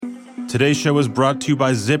Today's show is brought to you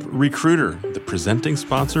by ZipRecruiter, the presenting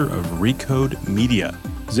sponsor of Recode Media.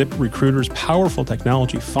 ZipRecruiter's powerful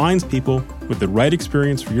technology finds people with the right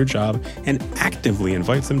experience for your job and actively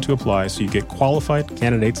invites them to apply so you get qualified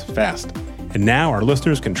candidates fast. And now our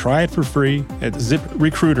listeners can try it for free at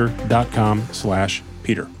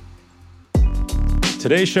ziprecruiter.com/Peter.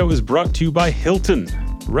 Today's show is brought to you by Hilton.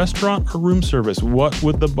 Restaurant or room service, what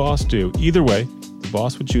would the boss do? Either way, the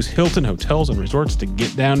boss would choose Hilton Hotels and Resorts to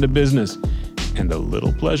get down to business. And a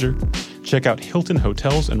little pleasure. Check out Hilton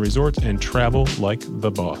Hotels and Resorts and travel like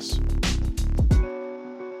the boss.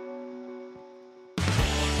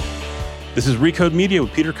 This is Recode Media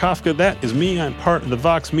with Peter Kafka. That is me. I'm part of the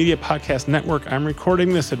Vox Media Podcast Network. I'm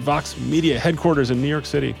recording this at Vox Media headquarters in New York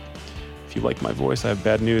City. If you like my voice, I have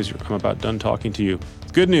bad news. I'm about done talking to you.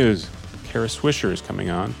 Good news. Kara Swisher is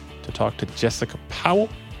coming on to talk to Jessica Powell.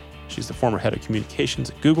 She's the former head of communications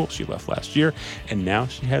at Google. She left last year, and now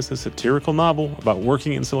she has a satirical novel about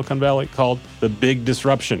working in Silicon Valley called The Big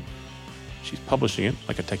Disruption. She's publishing it,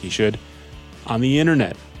 like a techie should, on the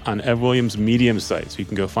internet, on Ev Williams' Medium site, so you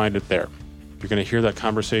can go find it there. You're going to hear that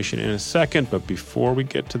conversation in a second, but before we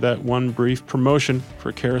get to that one brief promotion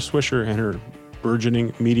for Kara Swisher and her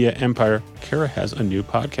burgeoning media empire, Kara has a new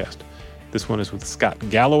podcast. This one is with Scott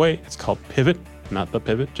Galloway. It's called Pivot, not The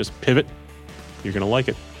Pivot, just Pivot. You're going to like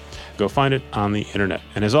it. Go find it on the internet.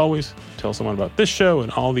 And as always, tell someone about this show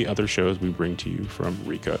and all the other shows we bring to you from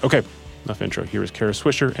Recode. Okay, enough intro. Here is Kara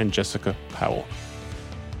Swisher and Jessica Powell.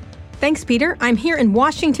 Thanks, Peter. I'm here in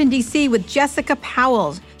Washington, D.C. with Jessica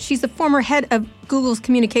Powell. She's the former head of Google's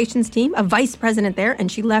communications team, a vice president there,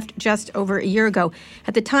 and she left just over a year ago.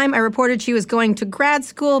 At the time, I reported she was going to grad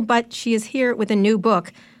school, but she is here with a new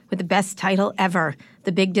book with the best title ever,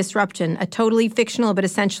 The Big Disruption, a totally fictional but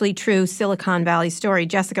essentially true Silicon Valley story.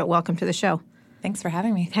 Jessica, welcome to the show. Thanks for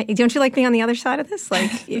having me. Hey, don't you like being on the other side of this?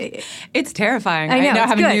 It's terrifying. I know, now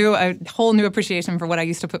have good. a whole new appreciation for what I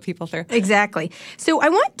used to put people through. Exactly. So I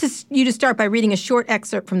want you to start by reading a short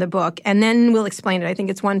excerpt from the book, and then we'll explain it. I think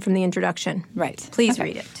it's one from the introduction. Right. Please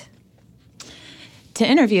read it. To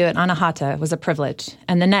interview at Anahata was a privilege,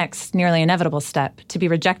 and the next, nearly inevitable step, to be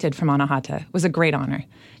rejected from Anahata, was a great honor.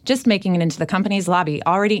 Just making it into the company's lobby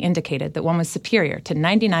already indicated that one was superior to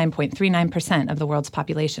 99.39% of the world's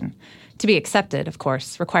population. To be accepted, of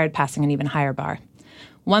course, required passing an even higher bar.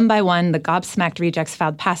 One by one, the gobsmacked rejects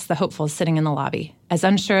filed past the hopefuls sitting in the lobby, as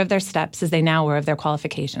unsure of their steps as they now were of their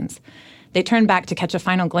qualifications. They turned back to catch a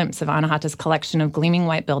final glimpse of Anahata's collection of gleaming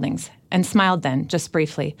white buildings, and smiled then, just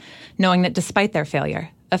briefly, knowing that despite their failure,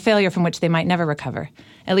 a failure from which they might never recover,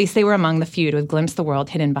 at least they were among the few to have glimpsed the world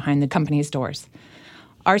hidden behind the company's doors.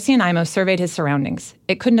 Arsi and Imo surveyed his surroundings.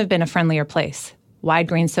 It couldn't have been a friendlier place. Wide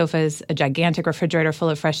green sofas, a gigantic refrigerator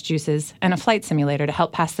full of fresh juices, and a flight simulator to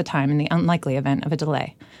help pass the time in the unlikely event of a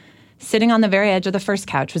delay. Sitting on the very edge of the first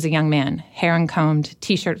couch was a young man, hair uncombed,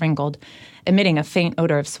 T-shirt wrinkled, emitting a faint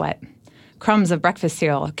odor of sweat. Crumbs of breakfast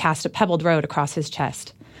cereal cast a pebbled road across his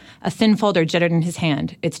chest. A thin folder jittered in his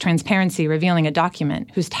hand, its transparency revealing a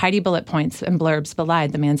document whose tidy bullet points and blurbs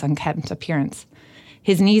belied the man's unkempt appearance.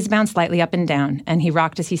 His knees bounced lightly up and down, and he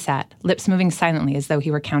rocked as he sat, lips moving silently as though he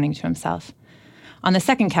were counting to himself. On the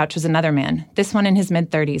second couch was another man, this one in his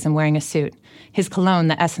mid-30s and wearing a suit, his cologne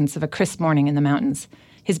the essence of a crisp morning in the mountains.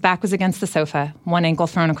 His back was against the sofa, one ankle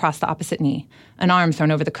thrown across the opposite knee, an arm thrown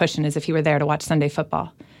over the cushion as if he were there to watch Sunday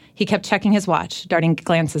football. He kept checking his watch, darting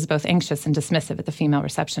glances both anxious and dismissive at the female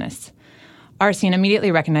receptionists. Arsene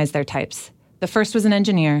immediately recognized their types. The first was an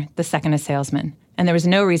engineer, the second a salesman. And there was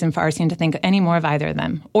no reason for Arsene to think any more of either of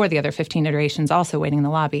them, or the other 15 iterations also waiting in the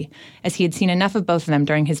lobby, as he had seen enough of both of them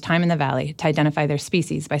during his time in the valley to identify their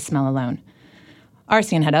species by smell alone.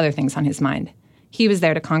 Arsene had other things on his mind. He was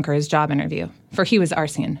there to conquer his job interview, for he was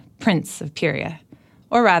Arsene, Prince of Pyria.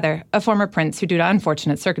 Or rather, a former prince who, due to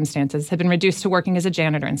unfortunate circumstances, had been reduced to working as a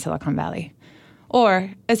janitor in Silicon Valley.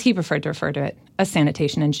 Or, as he preferred to refer to it, a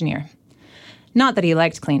sanitation engineer. Not that he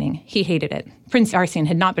liked cleaning, he hated it. Prince Arsene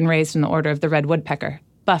had not been raised in the order of the red woodpecker,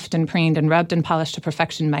 buffed and preened and rubbed and polished to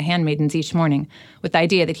perfection by handmaidens each morning, with the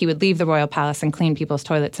idea that he would leave the royal palace and clean people's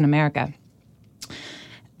toilets in America.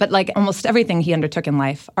 But like almost everything he undertook in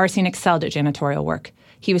life, Arsene excelled at janitorial work.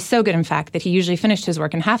 He was so good, in fact, that he usually finished his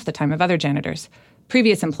work in half the time of other janitors.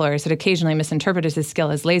 Previous employers had occasionally misinterpreted his skill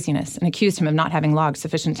as laziness and accused him of not having logged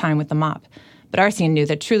sufficient time with the mop. But Arsene knew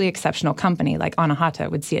that truly exceptional company like Anahata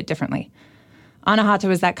would see it differently. Anahata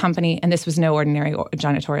was that company, and this was no ordinary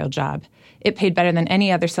janitorial job. It paid better than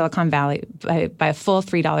any other Silicon Valley by a full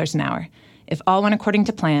 $3 an hour. If all went according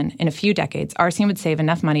to plan, in a few decades, Arsene would save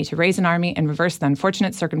enough money to raise an army and reverse the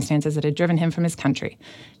unfortunate circumstances that had driven him from his country.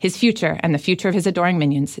 His future and the future of his adoring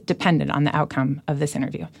minions depended on the outcome of this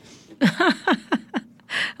interview.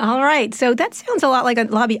 All right. So that sounds a lot like a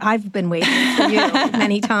lobby I've been waiting for you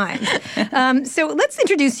many times. So let's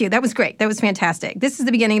introduce you. That was great. That was fantastic. This is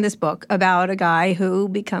the beginning of this book about a guy who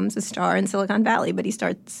becomes a star in Silicon Valley, but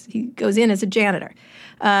he goes in as a janitor.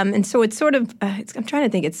 And so it's sort of, I'm trying to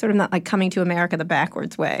think, it's sort of not like Coming to America the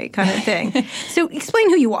backwards way kind of thing. So explain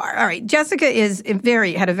who you are. All right. Jessica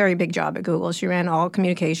had a very big job at Google. She ran all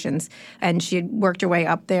communications, and she had worked her way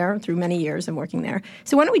up there through many years of working there.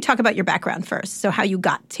 So why don't we talk about your background first? So how you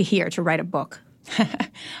got to here to write a book.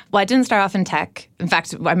 Well, I didn't start off in tech. In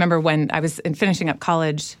fact, I remember when I was finishing up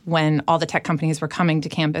college when all the tech companies were coming to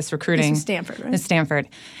campus recruiting. This was Stanford, right? It was Stanford.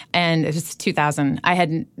 And it was 2000. I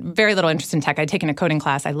had very little interest in tech. I'd taken a coding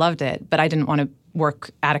class. I loved it, but I didn't want to work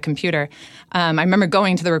at a computer. I remember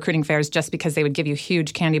going to the recruiting fairs just because they would give you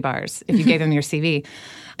huge candy bars if you gave them your CV.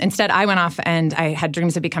 Instead, I went off and I had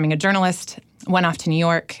dreams of becoming a journalist, went off to New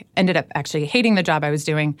York, ended up actually hating the job I was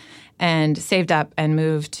doing, and saved up and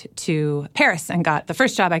moved to Paris and got the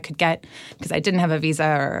first job I could get because I didn't have a visa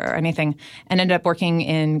or anything, and ended up working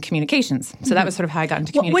in communications. So that was sort of how I got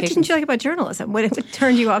into communications. What didn't you like about journalism? What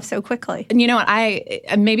turned you off so quickly? And you know what?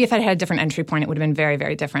 Maybe if I had a different entry point, it would have been very,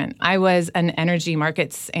 very different. I was an energy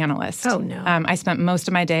markets analyst. Oh, no. I spent most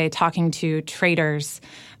of my day talking to traders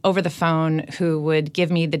over the phone who would give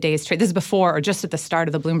me the day's trade. This is before or just at the start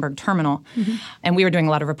of the Bloomberg terminal. Mm-hmm. And we were doing a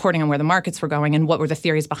lot of reporting on where the markets were going and what were the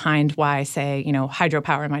theories behind why, say,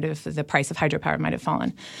 the price of hydropower might have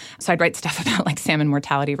fallen. So I'd write stuff about like salmon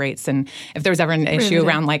mortality rates. And if there was ever an issue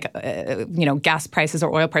around gas prices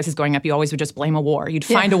or oil prices going up, you always would just blame a war. You'd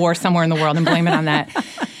find a war somewhere in the world and blame it on that.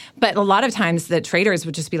 But a lot of times the traders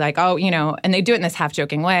would just be like, and they do it in this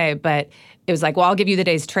half-joking way, but it was like, well, I'll give you the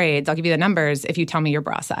day's trades. I'll give you the numbers if you tell me your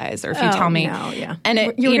bra size or if you tell me. No, yeah. And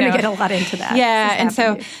you're going to get a lot into that. Yeah. And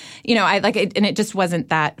so, I like it, and it just wasn't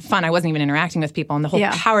that fun. I wasn't even interacting with people, and the whole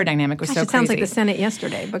power dynamic was so crazy. It sounds like the Senate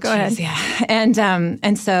yesterday, but go ahead. Yeah.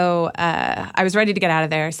 And so I was ready to get out of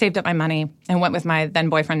there, saved up my money, and went with my then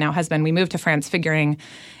boyfriend, now husband. We moved to France figuring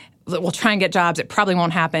we'll try and get jobs. It probably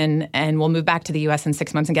won't happen, and we'll move back to the U.S. in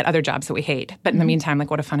 6 months and get other jobs that we hate. But in the meantime,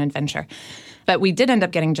 what a fun adventure. But we did end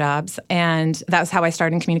up getting jobs, and that was how I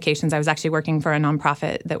started in communications. I was actually working for a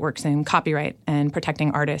nonprofit that works in copyright and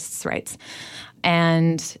protecting artists' rights.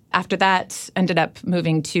 And after that, ended up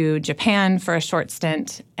moving to Japan for a short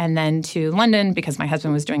stint, and then to London because my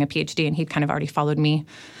husband was doing a PhD, and he'd kind of already followed me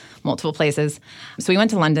multiple places. So we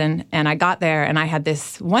went to London, and I got there, and I had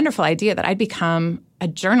this wonderful idea that I'd become a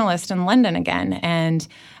journalist in London again. And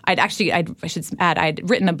I'd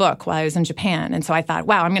written a book while I was in Japan. And so I thought,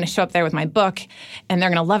 wow, I'm going to show up there with my book, and they're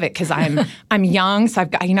going to love it because I'm young. So I've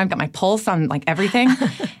got my pulse on like everything.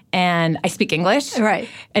 And I speak English. Right.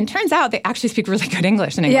 And turns out they actually speak really good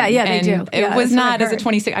English in England. Yeah, they do. It was not, as a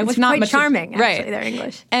 26, I was not much. It's quite charming, actually, right. their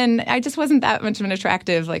English. And I just wasn't that much of an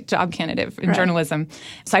attractive job candidate in journalism.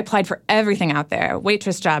 So I applied for everything out there,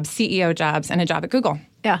 waitress jobs, CEO jobs, and a job at Google.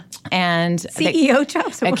 Yeah. And CEO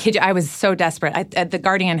jobs? I kid you, I was so desperate. The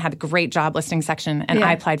Guardian had a great job listing section, and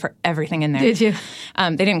I applied for everything in there. Did you?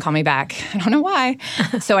 They didn't call me back. I don't know why.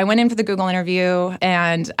 So I went in for the Google interview,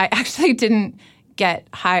 and I actually didn't get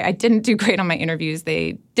hired. I didn't do great on my interviews.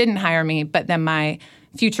 They didn't hire me, but then my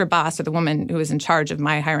future boss, or the woman who was in charge of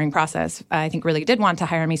my hiring process, I think really did want to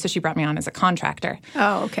hire me, so she brought me on as a contractor.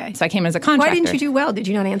 Oh, okay. So I came as a contractor. Why didn't you do well? Did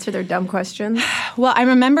you not answer their dumb questions? Well, I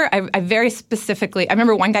remember I very specifically, I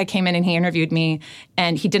remember one guy came in and he interviewed me,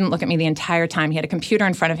 and he didn't look at me the entire time. He had a computer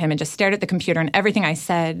in front of him and just stared at the computer, and everything I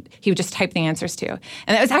said, he would just type the answers to.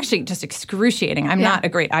 And that was actually just excruciating. I'm not a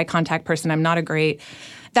great eye contact person. I'm not a great...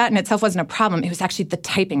 That in itself wasn't a problem. It was actually the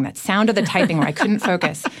typing, that sound of the typing where I couldn't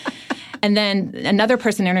focus. And then another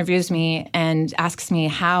person interviews me and asks me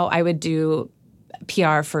how I would do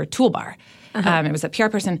PR for Toolbar. It was a PR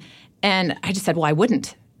person. And I just said, well, I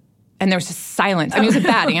wouldn't. And there was just silence. I mean, it was a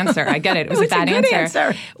bad answer. I get it. It was a bad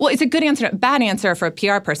answer. Well, it's a good answer, bad answer for a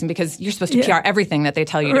PR person because you're supposed to PR everything that they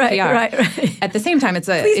tell you to PR. Right. At the same time,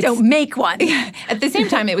 Please don't make one. At the same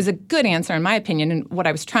time, it was a good answer in my opinion. And what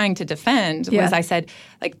I was trying to defend was I said,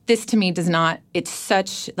 this to me does not, it's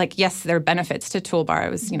such, yes, there are benefits to Toolbar. It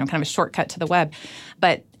was, kind of a shortcut to the web.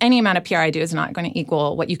 But any amount of PR I do is not going to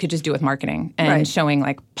equal what you could just do with marketing and showing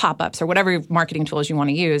like pop-ups or whatever marketing tools you want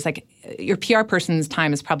to use. Like your PR person's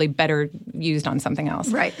time is probably better used on something else.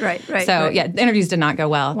 Right. So yeah, the interviews did not go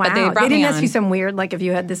well. Wow. But they brought didn't me ask on. you some weird, like if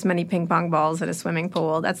you had this many ping pong balls at a swimming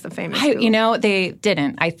pool. That's the famous they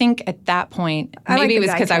didn't. I think at that point, maybe it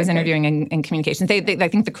was because I was interviewing in communications. I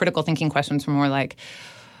think the critical thinking questions were more like,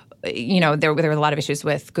 there were a lot of issues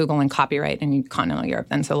with Google and copyright in continental Europe,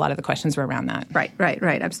 and so a lot of the questions were around that. Right,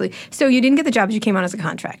 absolutely. So you didn't get the job, but you came on as a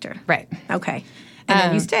contractor. Right. Okay. And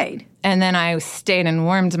then you stayed. And then I stayed and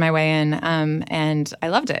wormed my way in, and I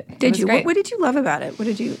loved it. Did you? Great. What did you love about it? What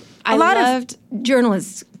did you? I loved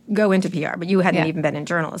journalists go into PR, but you hadn't even been in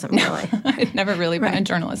journalism, really. I'd never really been a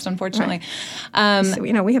journalist, unfortunately. So,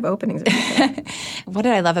 we have openings. What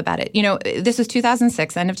did I love about it? This was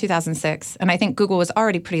 2006, end of 2006, and I think Google was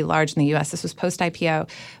already pretty large in the U.S. This was post-IPO,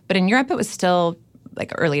 but in Europe it was still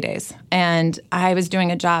like early days. And I was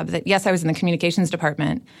doing a job that, yes, I was in the communications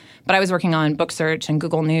department, but I was working on book search and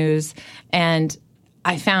Google News, and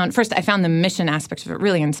I found the mission aspect of it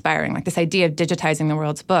really inspiring, like this idea of digitizing the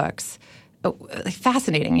world's books.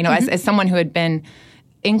 Fascinating, as someone who had been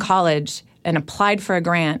in college and applied for a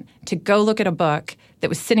grant to go look at a book that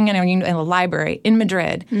was sitting in a library in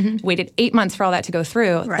Madrid, waited 8 months for all that to go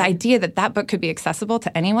through. The idea that book could be accessible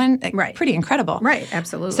to anyone, pretty incredible. Right,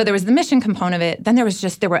 absolutely. So there was the mission component of it. Then there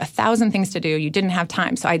were 1,000 things to do. You didn't have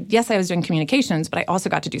time. So I was doing communications, but I also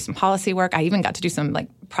got to do some policy work. I even got to do some like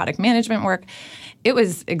product management work. It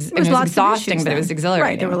was exhausting, but it was exhilarating.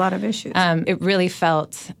 Right, there were a lot of issues. It really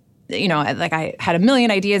felt... like I had a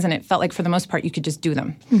million ideas, and it felt like for the most part you could just do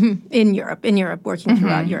them. In Europe, working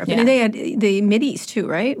throughout Europe. Yeah. And they had the Mideast too,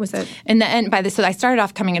 right? Was that? In the end, so I started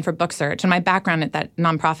off coming in for book search, and my background at that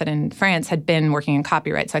nonprofit in France had been working in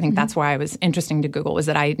copyright. So I think that's why I was interesting to Google, was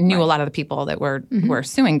that I knew a lot of the people that were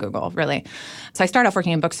suing Google, really. So I started off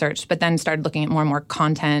working in book search, but then started looking at more and more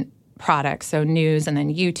content products, so news, and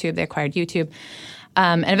then YouTube. They acquired YouTube.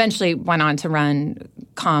 And eventually went on to run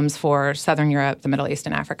comms for Southern Europe, the Middle East,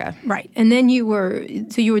 and Africa. Right. And then you were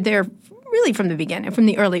there really from the beginning, from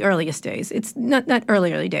the earliest days. It's not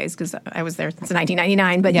early days, because I was there since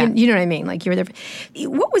 1999, but you know what I mean? Like you were there.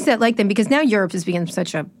 What was that like then? Because now Europe has become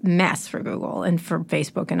such a mess for Google and for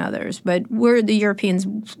Facebook and others. But were the Europeans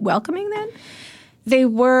welcoming then? They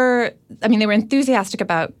were enthusiastic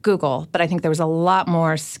about Google, but I think there was a lot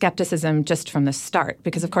more skepticism just from the start,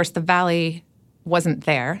 because of course the Valley wasn't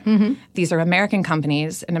there. These are American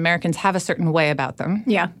companies, and Americans have a certain way about them,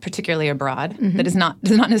 particularly abroad, that does not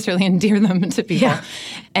necessarily endear them to people. Yeah.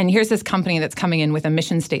 And here's this company that's coming in with a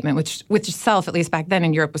mission statement, which itself, at least back then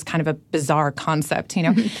in Europe, was kind of a bizarre concept,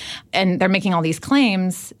 And they're making all these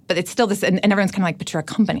claims, but it's still this, and everyone's kind of like, but you're a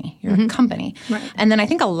company. You're a company. Right. And then I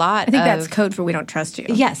think that's code for we don't trust you.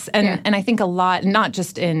 Yes, and I think a lot, not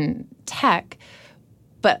just in tech,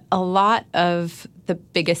 but a lot of the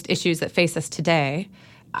biggest issues that face us today,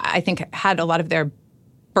 I think, had a lot of their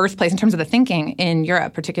birthplace in terms of the thinking in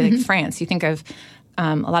Europe, particularly France. You think of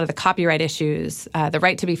a lot of the copyright issues, the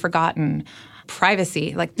right to be forgotten,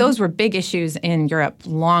 privacy. Like those were big issues in Europe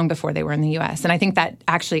long before they were in the U.S. And I think that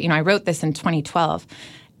actually, I wrote this in 2012,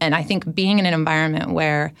 and I think being in an environment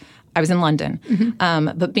where I was in London,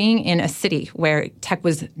 but being in a city where tech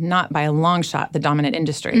was not by a long shot the dominant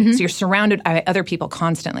industry. So you're surrounded by other people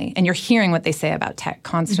constantly, and you're hearing what they say about tech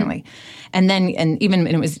constantly. And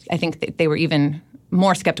it was, I think they were even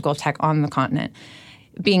more skeptical of tech on the continent.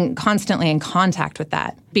 Being constantly in contact with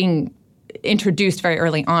that, being introduced very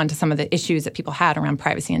early on to some of the issues that people had around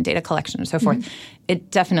privacy and data collection and so forth, it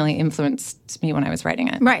definitely influenced me when I was writing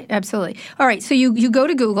it. Right, absolutely. All right, so you go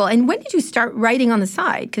to Google, and when did you start writing on the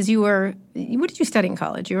side? Because what did you study in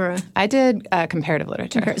college? I did comparative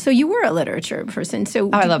literature. So you were a literature person.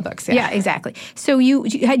 I love books, yeah. Yeah, exactly. So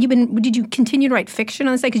did you continue to write fiction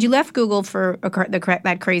on the side? Because you left Google for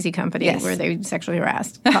that crazy company where they sexually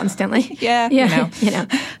harassed constantly. Yeah.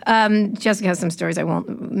 Jessica has some stories I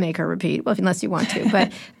won't make her repeat, well, unless you want to,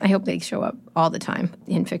 but I hope they show up all the time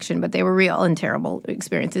in fiction, but they were real and terrible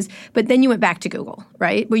experiences. But then you went back to Google,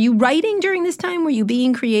 right? Were you writing during this time? Were you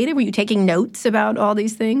being creative? Were you taking notes about all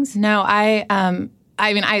these things? No,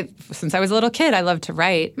 since I was a little kid, I loved to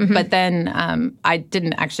write, but then I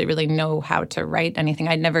didn't actually really know how to write anything.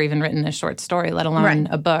 I'd never even written a short story, let alone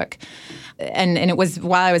a book. And it was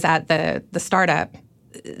while I was at the startup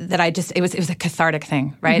that it was a cathartic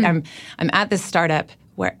thing, right? I'm at this startup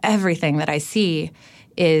where everything that I see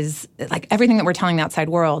is like everything that we're telling the outside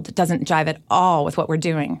world doesn't jive at all with what we're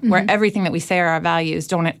doing, where everything that we say are our values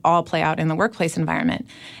don't at all play out in the workplace environment.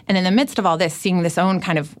 And in the midst of all this, seeing this own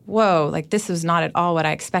kind of, whoa, like this is not at all what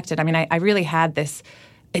I expected. I mean, I really had this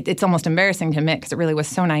it's almost embarrassing to admit because it really was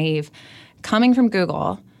so naive. Coming from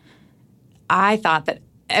Google, I thought that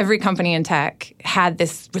every company in tech had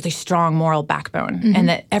this really strong moral backbone and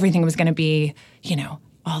that everything was going to be,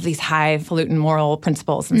 all these highfalutin moral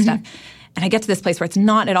principles and stuff. And I get to this place where it's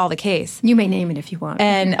not at all the case. You may name it if you want.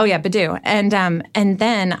 And Badoo. And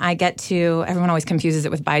then I get to, everyone always confuses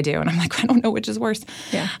it with Baidu. And I'm like, I don't know which is worse.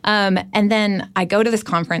 Yeah. And then I go to this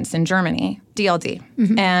conference in Germany, DLD,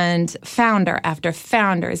 and founder after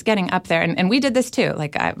founder is getting up there. And we did this too.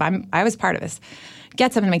 Like I was part of this.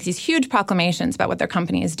 Gets up and makes these huge proclamations about what their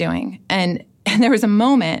company is doing. And there was a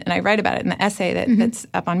moment, and I write about it in the essay that's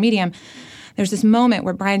up on Medium. There's this moment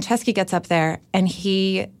where Brian Chesky gets up there and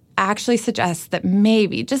he actually suggests that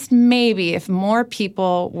maybe, just maybe, if more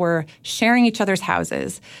people were sharing each other's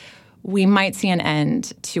houses, we might see an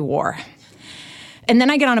end to war. And then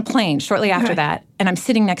I get on a plane shortly after that, and I'm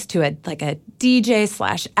sitting next to a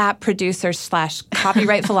DJ / app producer /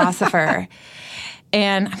 copyright philosopher.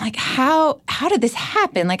 And I'm like, how did this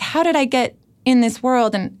happen? Like, how did I get in this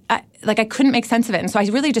world? And I couldn't make sense of it. And so I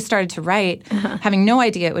really just started to write, having no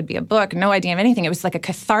idea it would be a book, no idea of anything. It was like a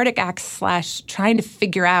cathartic act /, trying to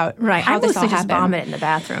figure out how this all happened. Just vomit in the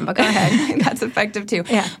bathroom, but go ahead. That's effective too.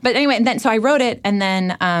 Yeah. But anyway, so I wrote it and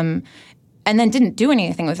then didn't do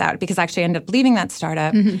anything without it because I actually ended up leaving that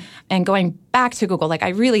startup and going back to Google. Like I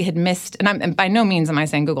really had missed, and by no means am I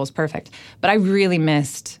saying Google's perfect, but I really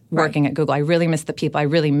missed working at Google. I really missed the people. I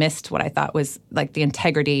really missed what I thought was like the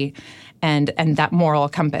integrity and that moral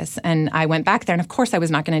compass. And I went back there, and of course I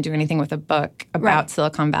was not going to do anything with a book about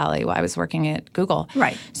Silicon Valley while I was working at Google.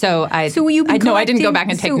 Right. So I didn't go back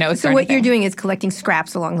and take notes. So what you're doing is collecting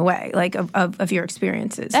scraps along the way, like of your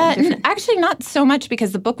experiences. Actually, not so much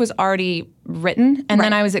because the book was already written, and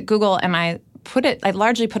then I was at Google and I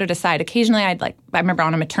largely put it aside. Occasionally I remember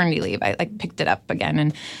on a maternity leave, I picked it up again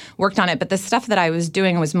and worked on it. But the stuff that I was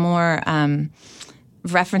doing was more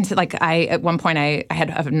reference. At one point I had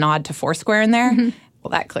a nod to Foursquare in there. Well,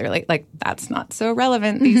 that clearly, that's not so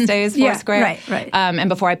relevant these days, Foursquare. Yeah, right. And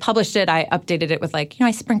before I published it, I updated it with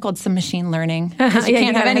I sprinkled some machine learning. Because you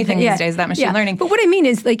can't have anything these days without machine learning. But what I mean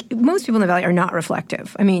is, most people in the Valley are not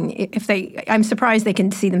reflective. I mean, I'm surprised they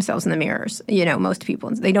can see themselves in the mirrors. Most people,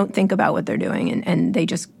 they don't think about what they're doing and they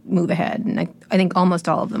just move ahead. And I think almost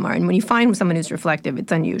all of them are. And when you find someone who's reflective,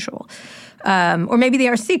 it's unusual. Or maybe they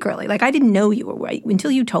are secretly. I didn't know you were right. Until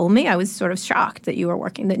you told me, I was sort of shocked that you were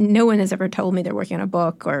working, that no one has ever told me they're working on a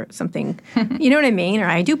book or something. You know what I mean? Or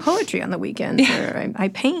I do poetry on the weekends, or I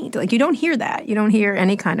paint. You don't hear that. You don't hear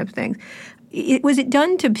any kind of thing. Was it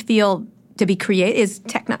done to be creative? Is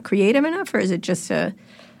tech not creative enough, or is it just I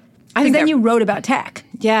think then you wrote about tech.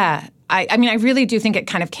 Yeah. I mean, I really do think it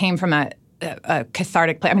kind of came from a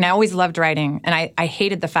cathartic place. I mean, I always loved writing, and I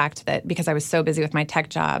hated the fact that because I was so busy with my tech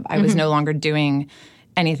job, I was no longer doing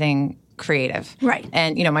anything creative. Right.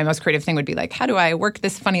 And, my most creative thing would be how do I work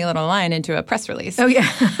this funny little line into a press release? Oh, yeah.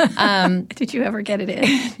 Did you ever get it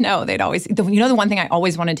in? No, they'd always, the one thing I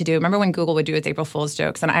always wanted to do, remember when Google would do its April Fool's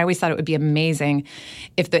jokes? And I always thought it would be amazing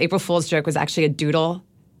if the April Fool's joke was actually a doodle,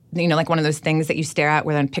 one of those things that you stare at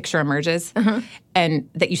where then a picture emerges, and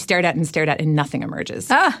that you stared at and nothing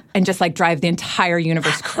emerges. And just drive the entire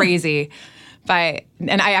universe crazy.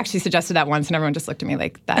 And I actually suggested that once, and everyone just looked at me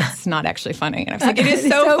like, that's not actually funny. And I was like, it is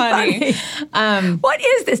so funny. What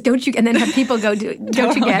is this? Don't you? And then have people go,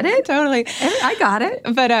 don't you get it? Totally. I got it.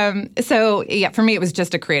 But so, yeah, for me, it was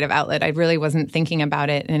just a creative outlet. I really wasn't thinking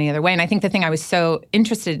about it in any other way. And I think the thing I was so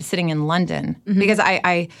interested sitting in London, because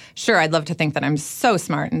I'd love to think that I'm so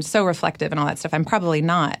smart and so reflective and all that stuff. I'm probably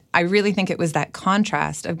not. I really think it was that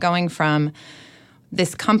contrast of going from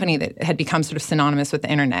this company that had become sort of synonymous with the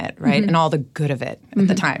internet, right? And all the good of it at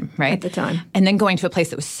the time, right? At the time. And then going to a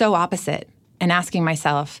place that was so opposite and asking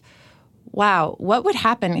myself, wow, what would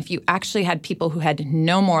happen if you actually had people who had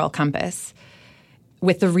no moral compass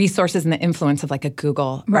with the resources and the influence of a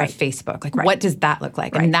Google or a Facebook? What does that look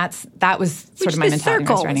like? And that was sort of my mentality when I was writing it. Which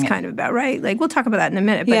the circle was kind of about, right? We'll talk about that in a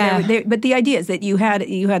minute. But but the idea is that you had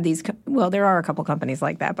these. Well, there are a couple companies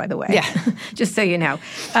like that, by the way. Yeah. Just so you know.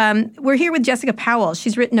 We're here with Jessica Powell.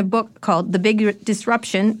 She's written a book called The Big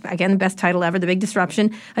Disruption. Again, the best title ever, The Big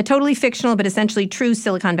Disruption. A totally fictional but essentially true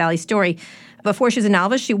Silicon Valley story. Before she was a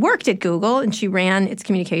novelist, she worked at Google, and she ran its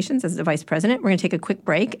communications as the vice president. We're going to take a quick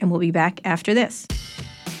break, and we'll be back after this.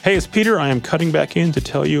 Hey, it's Peter. I am cutting back in to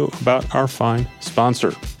tell you about our fine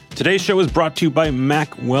sponsor. Today's show is brought to you by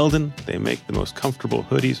Mack Weldon. They make the most comfortable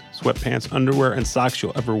hoodies, sweatpants, underwear, and socks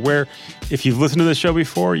you'll ever wear. If you've listened to the show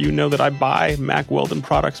before, you know that I buy Mack Weldon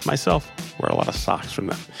products myself. Wear a lot of socks from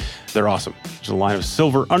them. They're awesome. There's a line of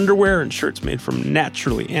silver underwear and shirts made from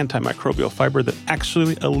naturally antimicrobial fiber that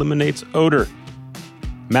actually eliminates odor.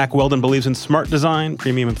 Mack Weldon believes in smart design,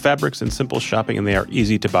 premium fabrics, and simple shopping, and they are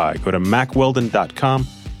easy to buy. Go to mackweldon.com.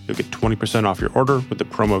 You'll get 20% off your order with the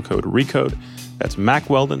promo code RECODE. That's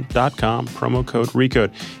mackweldon.com, promo code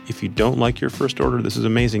RECODE. If you don't like your first order, this is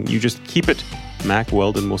amazing. You just keep it. Mack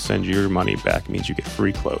Weldon will send you your money back. It means you get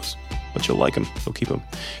free clothes. But you'll like them. You'll keep them.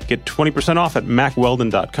 Get 20% off at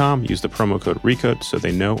mackweldon.com. Use the promo code RECODE so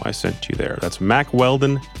they know I sent you there. That's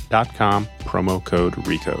mackweldon.com, promo code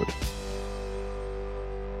RECODE.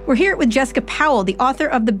 We're here with Jessica Powell, the author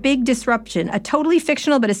of The Big Disruption, a totally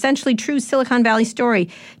fictional but essentially true Silicon Valley story.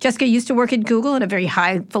 Jessica used to work at Google in a very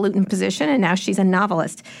highfalutin position, and now she's a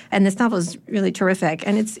novelist. And this novel is really terrific.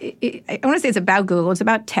 And I want to say it's about Google. It's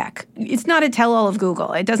about tech. It's not a tell-all of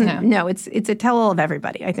Google. It doesn't. No, it's a tell-all of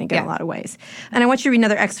everybody, I think, in a lot of ways. And I want you to read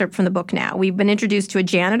another excerpt from the book now. We've been introduced to a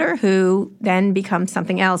janitor who then becomes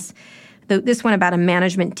something else. This one about a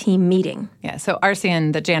management team meeting. Yeah, so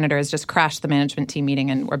Arsian, the janitor, has just crashed the management team meeting,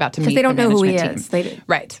 and we're about to meet the because they don't know who he team. is. They do.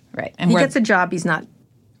 Right. And he gets a job he's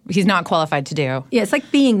not qualified to do. Yeah, it's like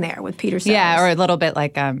Being There with Peter Sellers. Yeah, or a little bit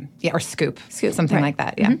like or Scoop, something like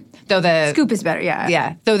that. Yeah, though the Scoop is better.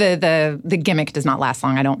 Yeah, though the gimmick does not last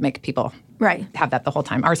long. I don't make people have that the whole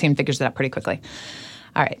time. Arsian figures it out pretty quickly.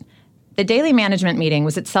 All right. The daily management meeting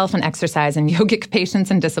was itself an exercise in yogic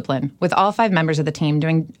patience and discipline, with all 5 members of the team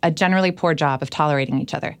doing a generally poor job of tolerating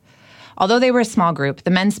each other. Although they were a small group,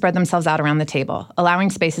 the men spread themselves out around the table, allowing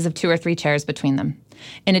spaces of 2 or 3 chairs between them.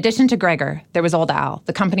 In addition to Gregor, there was old Al,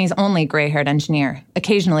 the company's only gray-haired engineer,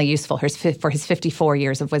 occasionally useful for his 54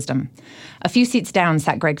 years of wisdom. A few seats down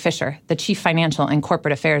sat Greg Fisher, the Chief Financial and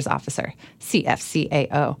Corporate Affairs Officer,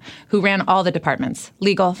 CFCAO, who ran all the departments,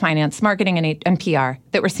 legal, finance, marketing, and PR,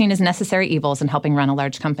 that were seen as necessary evils in helping run a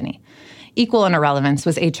large company. Equal in irrelevance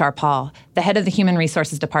was H.R. Paul, the head of the Human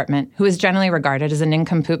Resources Department, who is generally regarded as a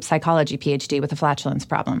nincompoop psychology PhD with a flatulence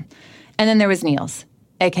problem. And then there was Niels,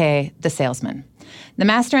 a.k.a. the salesman. The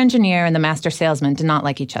master engineer and the master salesman did not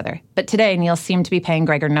like each other, but today Niels seemed to be paying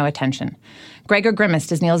Gregor no attention. Gregor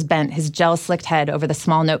grimaced as Niels bent his gel-slicked head over the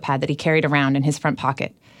small notepad that he carried around in his front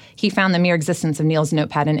pocket. He found the mere existence of Niels'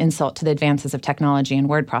 notepad an insult to the advances of technology and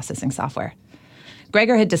word processing software.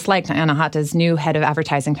 Gregor had disliked Anahata's new head of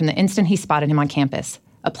advertising from the instant he spotted him on campus.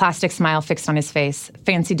 A plastic smile fixed on his face,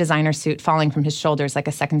 fancy designer suit falling from his shoulders like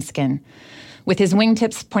a second skin. With his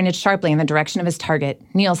wingtips pointed sharply in the direction of his target,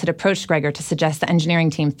 Niels had approached Gregor to suggest the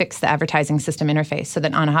engineering team fix the advertising system interface so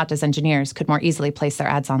that Anahata's engineers could more easily place their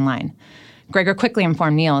ads online. Gregor quickly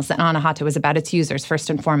informed Niels that Anahata was about its users first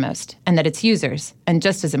and foremost, and that its users, and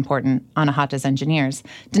just as important, Anahata's engineers,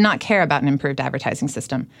 did not care about an improved advertising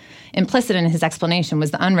system. Implicit in his explanation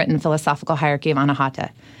was the unwritten philosophical hierarchy of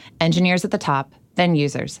Anahata. Engineers at the top, then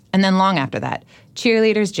users, and then long after that,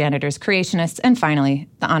 cheerleaders, janitors, creationists, and finally,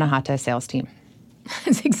 the Anahata sales team.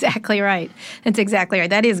 That's exactly right.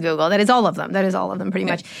 That is Google. That is all of them. Pretty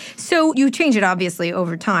much. So you change it obviously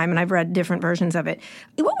over time, and I've read different versions of it.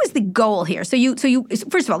 What was the goal here? So you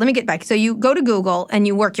first of all, let me get back. So you go to Google and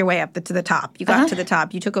you work your way up to the top. You got to the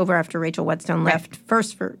top. You took over after Rachel Whetstone left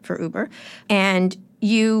first for Uber, and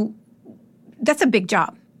that's a big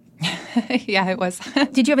job. Yeah, it was.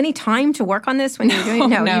 Did you have any time to work on this when you were doing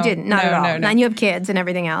it? No, you didn't. Not at all. No. And you have kids and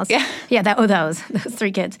everything else. Yeah. Those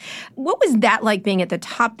 3 kids. What was that like being at the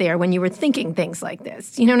top there when you were thinking things like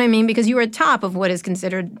this? You know what I mean? Because you were at top of what is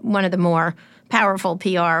considered one of the more powerful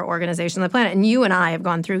PR organizations on the planet. And you and I have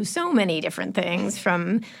gone through so many different things,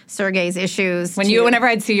 from Sergey's issues Whenever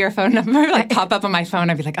I'd see your phone number pop up on my phone,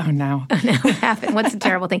 I'd be like, oh no. Oh, no, what happened? What's the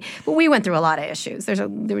terrible thing? But we went through a lot of issues. There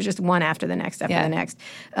was just one after the next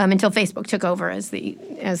until Facebook took over as the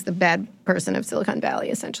bad person of Silicon Valley,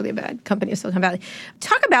 essentially a bad company of Silicon Valley.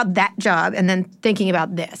 Talk about that job and then thinking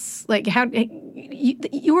about this. Like how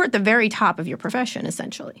you were at the very top of your profession,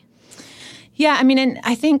 essentially. Yeah, I mean, and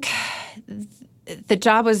I think the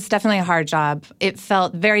job was definitely a hard job. It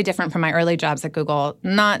felt very different from my early jobs at Google,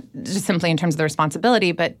 not just simply in terms of the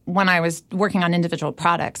responsibility, but when I was working on individual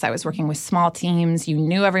products, I was working with small teams. You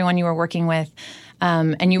knew everyone you were working with.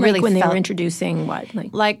 And you really when felt they were introducing what?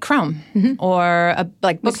 Like Chrome or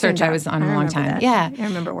book search I was on a long time. That. Yeah. I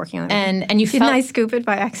remember working on it. And you Didn't I scoop it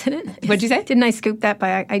by accident? What'd you say? Didn't I scoop that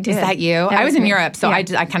by I did. Is that you? I was in Europe, so I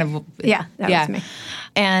kind of... Yeah, that was me.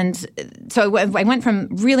 And so I went from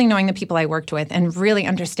really knowing the people I worked with and really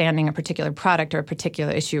understanding a particular product or a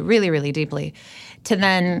particular issue really, really deeply to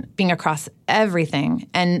then being across everything.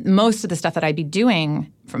 And most of the stuff that I'd be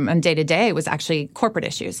doing from day to day was actually corporate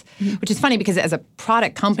issues, which is funny because as a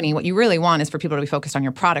product company, what you really want is for people to be focused on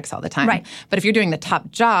your products all the time. Right. But if you're doing the top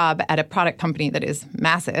job at a product company that is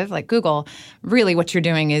massive, like Google, really what you're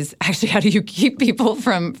doing is actually how do you keep people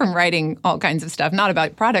from writing all kinds of stuff, not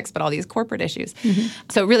about products, but all these corporate issues.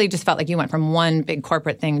 So it really just felt like you went from one big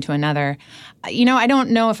corporate thing to another. I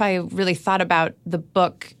don't know if I really thought about the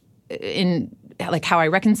book in like how I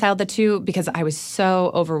reconciled the two because I was so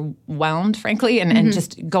overwhelmed, frankly, and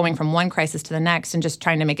just going from one crisis to the next and just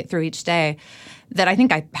trying to make it through each day that I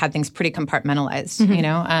think I had things pretty compartmentalized,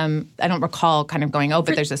 I don't recall kind of going, but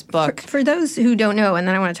there's this book. For those who don't know, and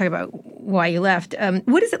then I want to talk about why you left,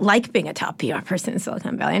 what is it like being a top PR person in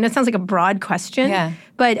Silicon Valley? I know it sounds like a broad question,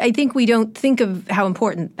 but I think we don't think of how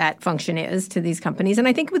important that function is to these companies. And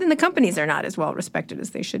I think within the companies, they're not as well respected as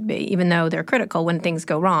they should be, even though they're critical when things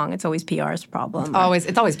go wrong. It's always PR's problem.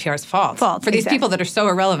 It's always PR's fault. For these people that are so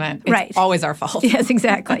irrelevant, it's always our fault. Yes,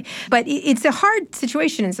 exactly. But it's a hard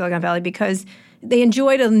situation in Silicon Valley because they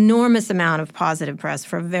enjoyed an enormous amount of positive press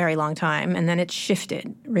for a very long time, and then it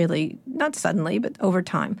shifted really, not suddenly, but over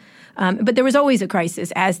time. But there was always a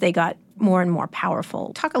crisis as they got more and more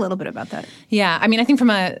powerful. Talk a little bit about that. Yeah, I mean, I think from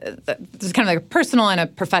there's kind of like a personal and a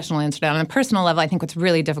professional answer. On a personal level, I think what's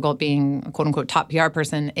really difficult being a quote-unquote top PR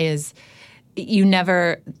person is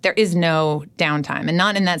there is no downtime. And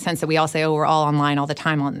not in that sense that we all say, we're all online all the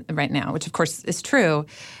time right now, which of course is true.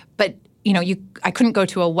 But I couldn't go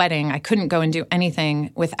to a wedding. I couldn't go and do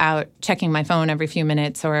anything without checking my phone every few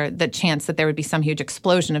minutes or the chance that there would be some huge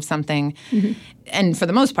explosion of something. And for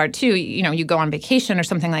the most part, too, you go on vacation or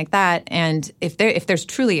something like that. And if there's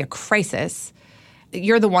truly a crisis,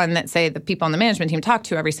 you're the one that, say, the people on the management team talk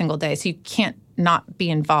to every single day. So you can't not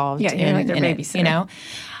be involved you're like their babysitter.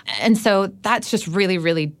 And so that's just really,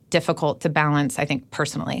 really difficult to balance, I think,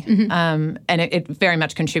 personally. And it very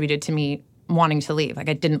much contributed to me wanting to leave. Like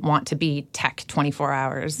I didn't want to be tech 24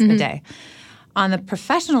 hours a day. On the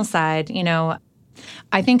professional side,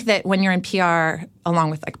 I think that when you're in PR, along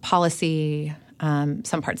with like policy,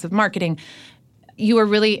 some parts of marketing, you are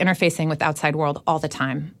really interfacing with the outside world all the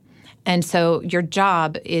time. And so your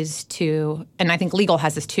job is to, and I think legal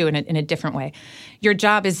has this too in a different way. Your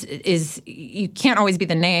job is you can't always be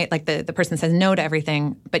the person that says no to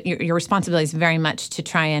everything, but your responsibility is very much to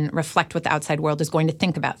try and reflect what the outside world is going to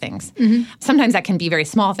think about things. Sometimes that can be very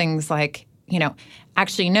small things like,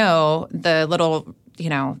 actually no, the little,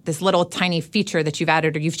 this little tiny feature that you've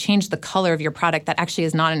added or you've changed the color of your product that actually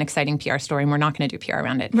is not an exciting PR story and we're not going to do PR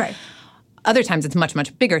around it. Right. Other times it's much,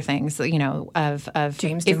 much bigger things, of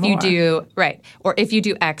James if DeMore. you do, or if you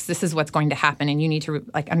do X, this is what's going to happen and you need to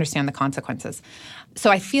understand the consequences. So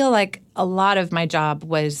I feel like a lot of my job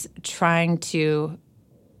was trying to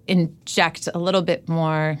inject a little bit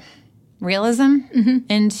more realism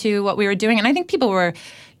into what we were doing. And I think people were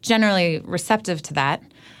generally receptive to that.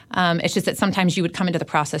 It's just that sometimes you would come into the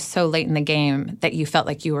process so late in the game that you felt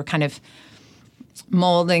like you were kind of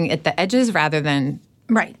molding at the edges rather than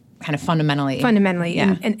kind of fundamentally.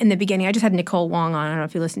 Yeah. In the beginning, I just had Nicole Wong on. I don't know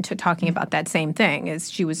if you listened to talking about that same thing,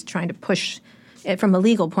 as she was trying to push it from a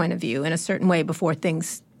legal point of view in a certain way before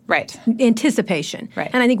things. Anticipation.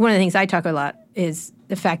 And I think one of the things I talk a lot is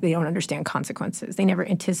the fact that they don't understand consequences. They never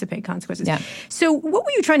anticipate consequences. So what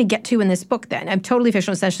were you trying to get to in this book then? I'm totally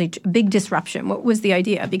fictional, essentially big disruption. What was the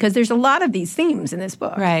idea? Because there's a lot of these themes in this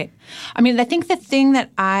book. I mean, I think the thing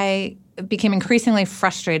that I became increasingly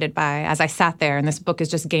frustrated by as I sat there, and this book is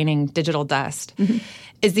just gaining digital dust,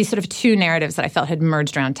 is these sort of two narratives that I felt had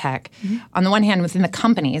merged around tech. On the one hand, within the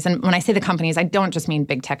companies, and when I say the companies, I don't just mean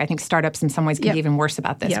big tech. I think startups in some ways can be even worse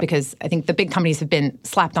about this because I think the big companies have been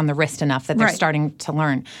slapped on the wrist enough that they're starting to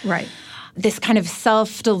learn. This kind of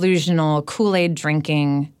self-delusional Kool-Aid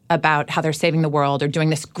drinking about how they're saving the world or doing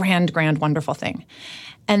this grand, grand, wonderful thing.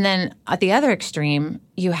 And then at the other extreme,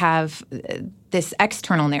 you have this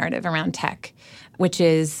external narrative around tech, which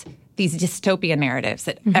is these dystopian narratives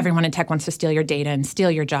that everyone in tech wants to steal your data and steal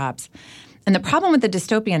your jobs. And the problem with the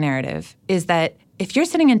dystopian narrative is that if you're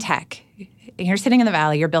sitting in tech, you're sitting in the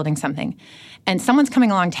valley, you're building something, and someone's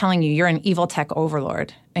coming along telling you you're an evil tech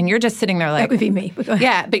overlord, and you're just sitting there like... That would be me.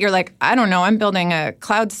 Yeah, but you're like, I don't know, I'm building a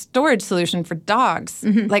cloud storage solution for dogs.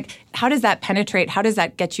 Like, how does that penetrate? How does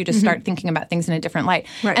that get you to start thinking about things in a different light?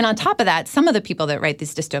 And on top of that, some of the people that write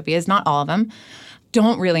these dystopias, not all of them,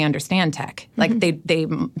 don't really understand tech. Like they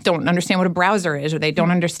don't understand what a browser is, or they don't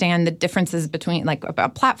understand the differences between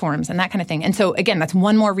about platforms and that kind of thing. And so again, that's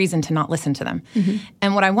one more reason to not listen to them.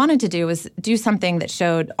 And what I wanted to do was do something that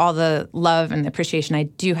showed all the love and the appreciation I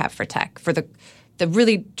do have for tech, for the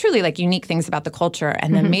really truly unique things about the culture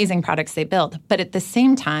and the amazing products they build, but at the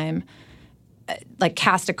same time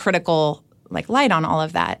cast a critical like light on all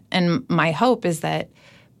of that. And my hope is that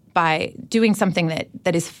by doing something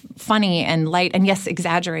that is funny and light and, yes,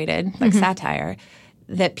 exaggerated, like satire,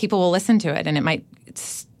 that people will listen to it, and it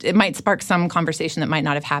might spark some conversation that might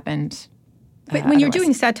not have happened. But when you're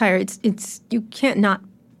doing satire, it's you can't not.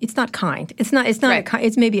 It's not kind. It's not. Right.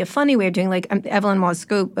 It's maybe a funny way of doing. Like Evelyn Waugh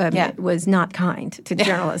Scope was not kind to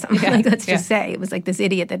journalism. Like, let's just say it was like this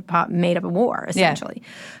idiot that made up a war, essentially,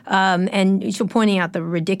 and she's pointing out the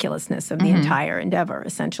ridiculousness of the entire endeavor.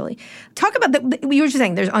 Essentially, talk about you were just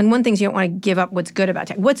saying. There's on one thing you don't want to give up. What's good about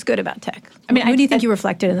tech? What's good about tech? I mean, what do you think you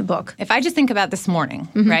reflected in the book? If I just think about this morning,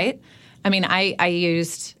 right? I mean, I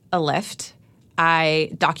used a Lyft. I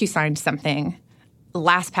DocuSigned something.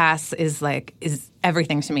 LastPass is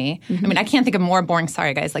everything to me. I mean, I can't think of more boring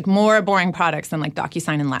products than like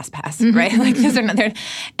DocuSign and LastPass, right? Like those are not,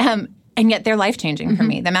 and yet they're life-changing for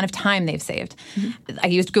me. The amount of time they've saved. I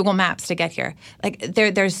used Google Maps to get here. Like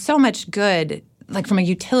there's so much good, like from a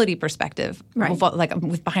utility perspective,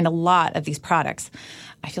 with behind a lot of these products.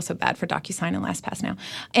 I feel so bad for DocuSign and LastPass now.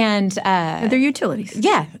 And they're utilities.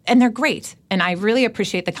 Yeah, and they're great. And I really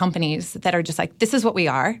appreciate the companies that are just like, this is what we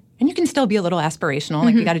are. And you can still be a little aspirational,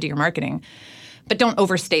 like you got to do your marketing. But don't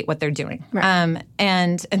overstate what they're doing. Right.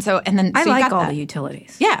 And then I like all the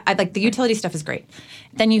utilities. Yeah, I like the utility stuff is great.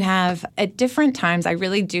 Then you have, at different times, I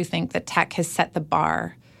really do think that tech has set the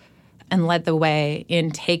bar and led the way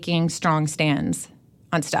in taking strong stands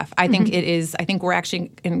on stuff. I think I think we're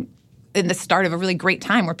actually in the start of a really great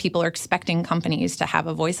time where people are expecting companies to have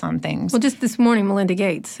a voice on things. Well, just this morning, Melinda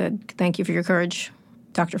Gates said, "Thank you for your courage,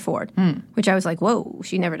 Dr. Ford," which I was like, whoa,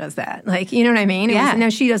 she never does that. Like, you know what I mean? Now,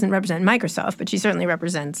 she doesn't represent Microsoft, but she certainly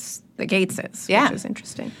represents the Gateses, which is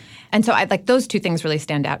interesting. And so those two things really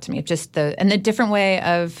stand out to me, just the different way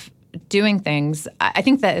of doing things. I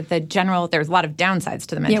think that there's a lot of downsides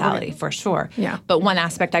to the mentality, for sure. Yeah. But one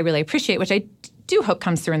aspect I really appreciate, which I do hope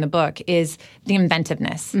comes through in the book, is the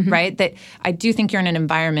inventiveness, right? That I do think you're in an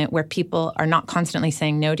environment where people are not constantly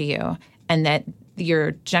saying no to you, and that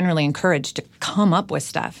you're generally encouraged to come up with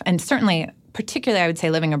stuff. And certainly, particularly I would say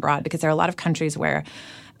living abroad, because there are a lot of countries where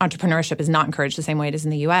entrepreneurship is not encouraged the same way it is in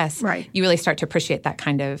the U.S. Right. You really start to appreciate that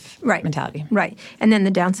kind of mentality. Right. And then the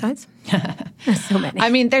downsides? There's so many. I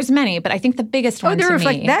mean, there's many, but I think the biggest one to me...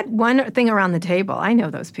 like that one thing around the table. I know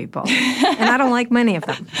those people. And I don't like many of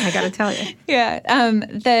them, I got to tell you. Yeah.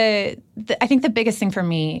 I think the biggest thing for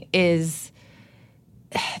me is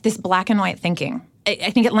this black and white thinking. I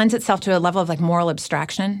think it lends itself to a level of like moral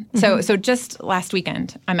abstraction. So just last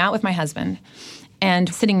weekend, I'm out with my husband,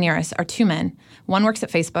 and sitting near us are two men. One works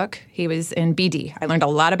at Facebook. He was in BD. I learned a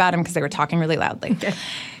lot about him because they were talking really loudly. Okay.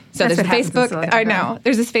 So there's Facebook. I know.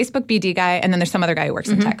 There's this Facebook BD guy, and then there's some other guy who works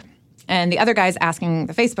in tech. And the other guy's asking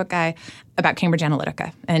the Facebook guy about Cambridge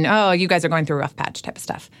Analytica. And, you guys are going through a rough patch type of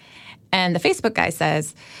stuff. And the Facebook guy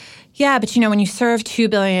says, yeah, but when you serve 2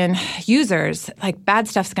 billion users, like bad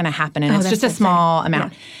stuff's going to happen, and it's just a small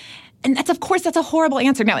amount. Yeah. And that's a horrible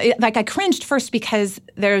answer. Now, I cringed first because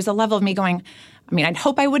there's a level of me going, I mean, I'd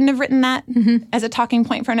hope I wouldn't have written that as a talking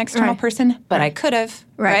point for an external person, but I could have,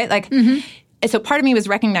 right? So part of me was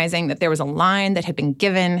recognizing that there was a line that had been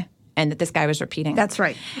given and that this guy was repeating. That's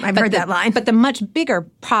right. I've heard that line. But the much bigger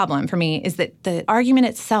problem for me is that the argument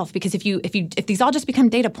itself, because if these all just become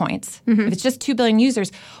data points, if it's just 2 billion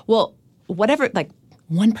users, well, whatever,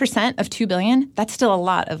 1% of 2 billion, that's still a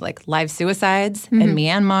lot of live suicides and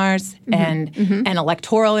Myanmar's and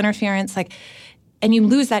electoral interference. And you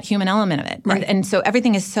lose that human element of it. Right. And so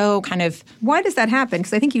everything is so kind of... Why does that happen?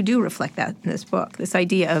 Because I think you do reflect that in this book, this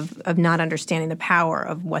idea of not understanding the power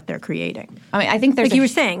of what they're creating. I mean, I think there's... you were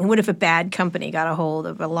saying, what if a bad company got a hold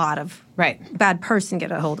of a lot of... Right. Bad person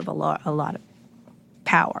get a hold of a lot of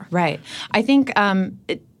power. Right. I think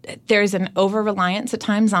there's an over-reliance at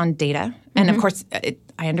times on data. And of course,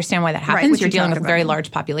 I understand why that happens. You're dealing with very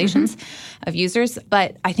large populations of users.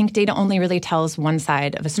 But I think data only really tells one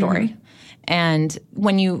side of a story. And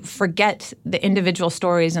when you forget the individual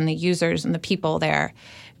stories and the users and the people there,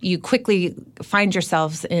 you quickly find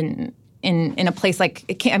yourselves in a place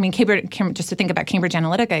Cambridge, just to think about Cambridge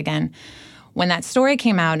Analytica again, when that story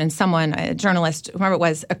came out and someone, a journalist, whoever it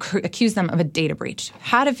was, accused them of a data breach.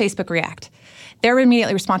 How did Facebook react? Their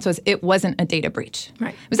immediate response was, it wasn't a data breach.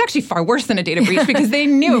 Right. It was actually far worse than a data breach because they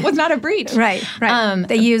knew it was not a breach. Right.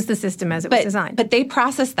 They used the system as it was designed. But they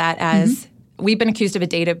processed that as... We've been accused of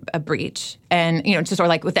a breach, and just or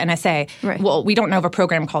with the NSA. Right. Well, we don't know of a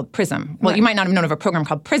program called PRISM. Well, you might not have known of a program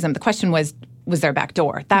called PRISM. The question was there a back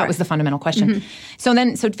door? That was the fundamental question. So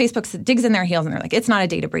Facebook digs in their heels, and they're like, it's not a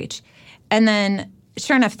data breach. And then,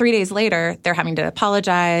 sure enough, 3 days later, they're having to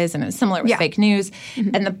apologize, and it's similar with fake news.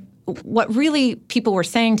 And what really people were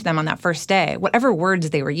saying to them on that first day, whatever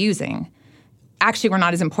words they were using, actually were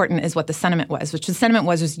not as important as what the sentiment was, which the sentiment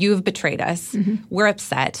was you have betrayed us. We're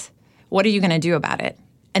upset. What are you going to do about it?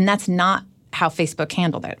 And that's not how Facebook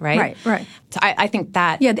handled it, right? Right. So I think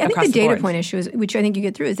that I think the data board. point issue is, which I think you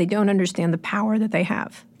get through, is they don't understand the power that they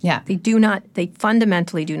have. Yeah. They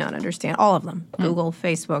fundamentally do not understand, all of them, Google,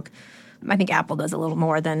 Facebook. I think Apple does a little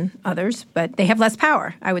more than others, but they have less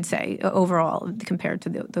power, I would say, overall, compared to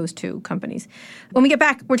those two companies. When we get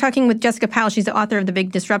back, we're talking with Jessica Powell. She's the author of The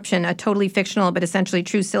Big Disruption, a totally fictional but essentially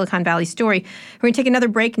true Silicon Valley story. We're going to take another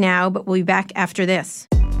break now, but we'll be back after this.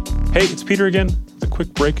 Hey, it's Peter again. It's a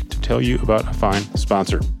quick break to tell you about a fine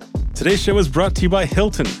sponsor. Today's show is brought to you by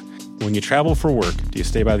Hilton. When you travel for work, do you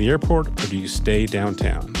stay by the airport or do you stay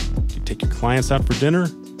downtown? Do you take your clients out for dinner?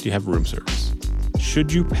 Do you have room service?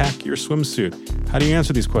 Should you pack your swimsuit? How do you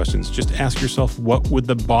answer these questions? Just ask yourself, what would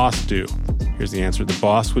the boss do? Here's the answer. The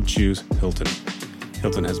boss would choose Hilton.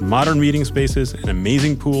 Hilton has modern meeting spaces and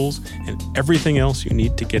amazing pools and everything else you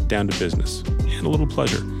need to get down to business and a little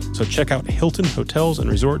pleasure. So check out Hilton Hotels and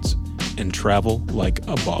Resorts and travel like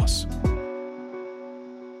a boss.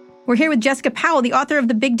 We're here with Jessica Powell, the author of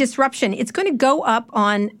The Big Disruption. It's going to go up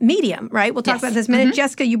on Medium, right? We'll talk about this in a minute.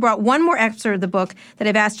 Jessica, you brought one more excerpt of the book that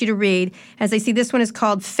I've asked you to read. As I see, this one is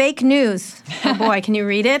called Fake News. Oh, boy, can you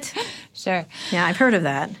read it? Sure. Yeah, I've heard of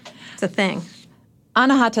that. It's a thing.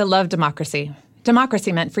 Anahata loved democracy.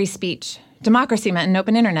 Democracy meant free speech. Democracy meant an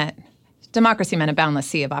open internet. Democracy meant a boundless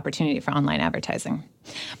sea of opportunity for online advertising.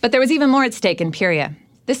 But there was even more at stake in Piria.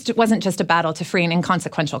 This wasn't just a battle to free an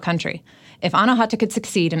inconsequential country. If Anahata could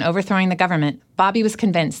succeed in overthrowing the government, Bobby was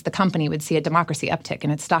convinced the company would see a democracy uptick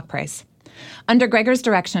in its stock price. Under Gregor's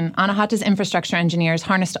direction, Anahata's infrastructure engineers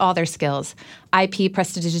harnessed all their skills, IP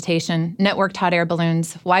prestidigitation, networked hot air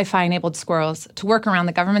balloons, Wi-Fi-enabled squirrels, to work around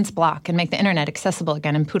the government's block and make the internet accessible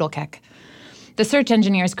again in Poodlekek. The search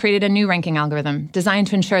engineers created a new ranking algorithm designed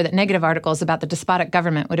to ensure that negative articles about the despotic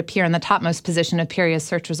government would appear in the topmost position of Piria's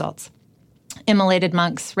search results. Immolated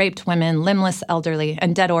monks, raped women, limbless elderly,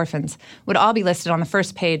 and dead orphans would all be listed on the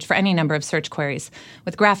first page for any number of search queries,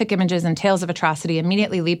 with graphic images and tales of atrocity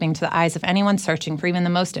immediately leaping to the eyes of anyone searching for even the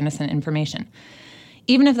most innocent information.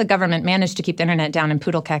 Even if the government managed to keep the internet down in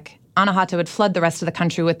Poodlekek, Anahata would flood the rest of the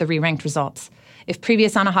country with the re-ranked results. If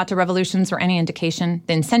previous Anahata revolutions were any indication,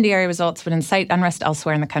 the incendiary results would incite unrest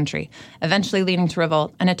elsewhere in the country, eventually leading to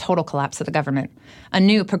revolt and a total collapse of the government. A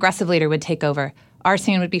new progressive leader would take over,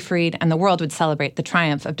 Arsene would be freed, and the world would celebrate the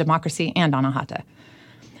triumph of democracy and Anahata.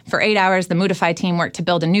 For 8 hours, the Moodify team worked to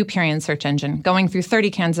build a new Pirian search engine, going through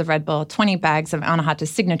 30 cans of Red Bull, 20 bags of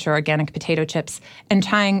Anahata's signature organic potato chips, and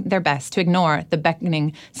trying their best to ignore the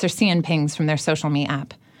beckoning Circean pings from their social me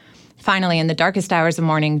app. Finally, in the darkest hours of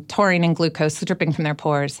morning, taurine and glucose dripping from their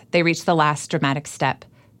pores, they reached the last dramatic step.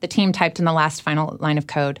 The team typed in the last final line of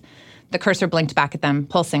code. The cursor blinked back at them,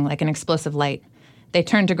 pulsing like an explosive light. They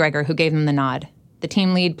turned to Gregor, who gave them the nod. The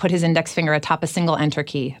team lead put his index finger atop a single enter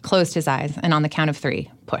key, closed his eyes, and on the count of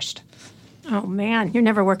 3, pushed. Oh, man. You're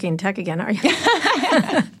never working in tech again, are you?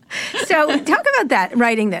 So talk about that,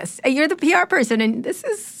 writing this. You're the PR person, and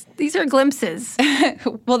these are glimpses.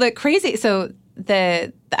 Well, I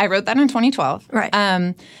wrote that in 2012. Right.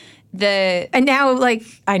 And now,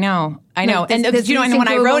 I know. This and when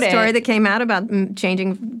I wrote it, story that came out about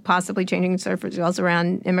possibly changing search results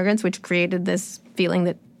around immigrants, which created this feeling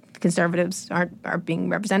that conservatives are being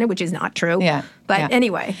represented, which is not true. Yeah. But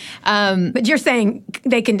anyway, but you're saying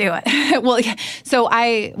they can do it. Well, so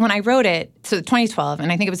when I wrote it, so 2012,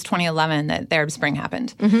 and I think it was 2011 that the Arab Spring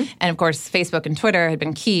happened. Mm-hmm. And of course, Facebook and Twitter had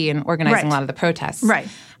been key in organizing a lot of the protests. Right.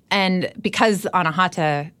 And because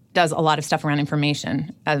Anahata does a lot of stuff around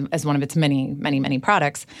information as one of its many, many, many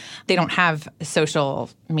products, they don't have social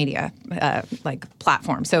media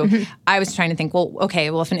platform. So I was trying to think,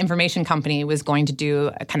 if an information company was going to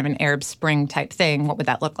do a kind of an Arab Spring type thing, what would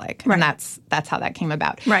that look like? Right. And that's how that came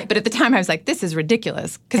about. Right. But at the time I was like, this is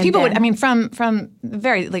ridiculous. Because people would, from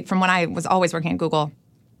when I was always working at Google,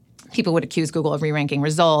 people would accuse Google of re-ranking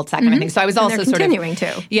results, that kind of thing. So I was also continuing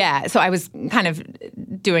to. Yeah. So I was kind of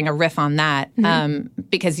doing a riff on that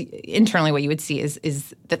because internally what you would see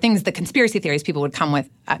is the conspiracy theories people would come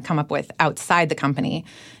up with outside the company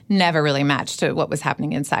never really matched to what was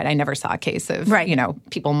happening inside. I never saw a case of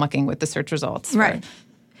people mucking with the search results. Right.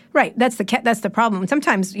 Right. That's the problem.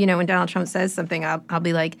 Sometimes, when Donald Trump says something, I'll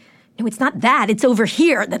be like, no, it's not that. It's over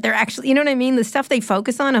here that they're actually, you know what I mean? The stuff they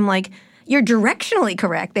focus on, I'm like, you're directionally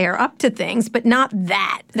correct. They are up to things, but not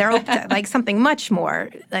that. They're up to something much more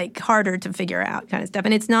harder to figure out kind of stuff.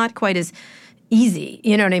 And it's not quite as easy,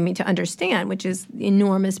 you know what I mean, to understand, which is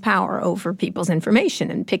enormous power over people's information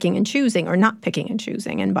and picking and choosing or not picking and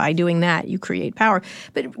choosing. And by doing that, you create power.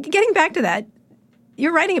 But getting back to that,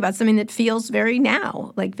 you're writing about something that feels very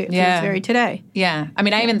now, like it feels very today. Yeah. I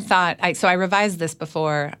mean, I even thought, so I revised this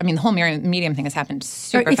before. I mean, the whole Medium thing has happened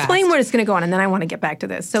super fast. Explain where it's going to go on, and then I want to get back to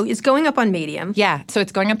this. So it's going up on Medium. Yeah. So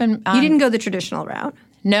it's going up in... you didn't go the traditional route.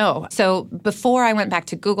 No. So before I went back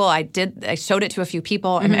to Google, I showed it to a few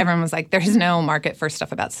people, and everyone was like, there's no market for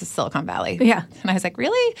stuff about Silicon Valley. Yeah. And I was like,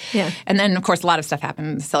 really? Yeah. And then, of course, a lot of stuff happened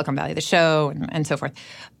in Silicon Valley, the show, and so forth.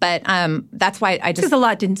 But that's why I just... Because a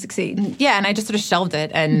lot didn't succeed. Yeah, and I just sort of shelved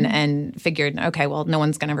it and figured, okay, well, no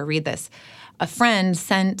one's going to ever read this. A friend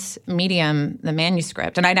sent Medium the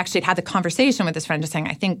manuscript, and I'd actually had the conversation with this friend just saying,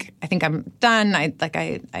 I think I'm done. I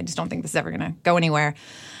just don't think this is ever going to go anywhere.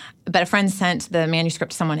 But a friend sent the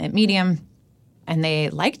manuscript to someone at Medium, and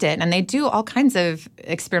they liked it. And they do all kinds of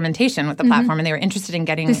experimentation with the platform, and they were interested in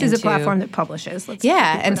getting This is a platform that publishes.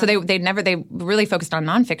 And so they really focused on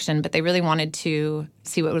nonfiction, but they really wanted to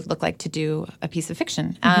see what it would look like to do a piece of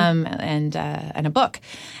fiction and a book.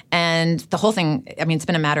 And the whole thing, I mean, it's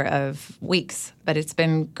been a matter of weeks, but it's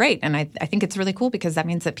been great. And I think it's really cool because that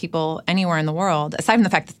means that people anywhere in the world, aside from the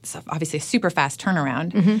fact that it's obviously a super fast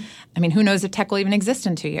turnaround, I mean, who knows if tech will even exist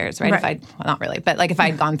in 2 years, right? Well, not really, but like if I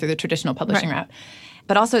had gone through the traditional publishing route.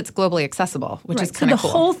 But also it's globally accessible, which is kind of cool.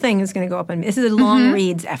 So the whole thing is going to go up. This is a long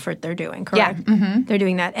reads effort they're doing, correct? Yeah. They're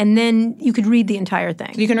doing that. And then you could read the entire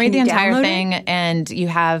thing. You can read the entire thing, and you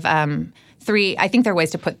have I think there are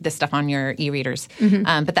ways to put this stuff on your e-readers.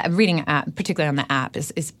 But that reading app, particularly on the app,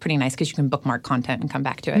 is pretty nice because you can bookmark content and come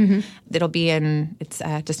back to it. It'll be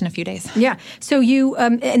just in a few days. Yeah. So you,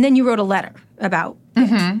 and then you wrote a letter about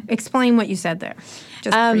it. Explain what you said there,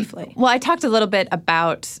 just briefly. Well, I talked a little bit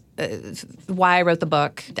about why I wrote the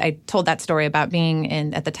book. I told that story about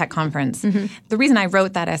being at the tech conference. The reason I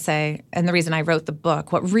wrote that essay and the reason I wrote the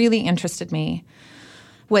book, what really interested me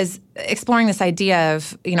was exploring this idea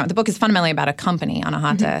of, the book is fundamentally about a company,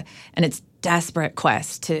 Anahata, and its desperate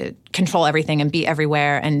quest to control everything and be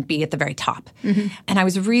everywhere and be at the very top. And I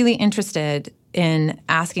was really interested in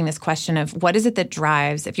asking this question of what is it that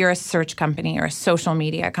drives, if you're a search company or a social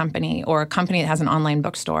media company or a company that has an online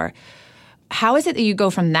bookstore, how is it that you go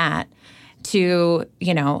from that to,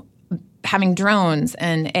 having drones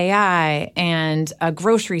and AI and a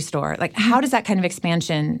grocery store? Like, how does that kind of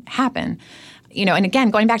expansion happen? And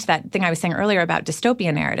again, going back to that thing I was saying earlier about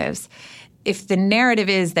dystopian narratives, if the narrative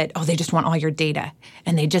is that, they just want all your data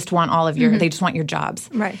and they just want all of they just want your jobs.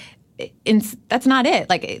 Right. That's not it.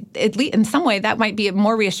 Like, at least in some way, that might be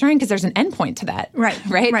more reassuring because there's an endpoint to that.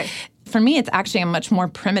 Right. For me, it's actually a much more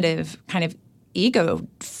primitive kind of ego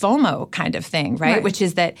FOMO kind of thing, right? Which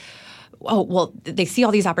is that, they see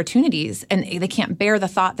all these opportunities and they can't bear the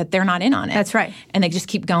thought that they're not in on it. That's right. And they just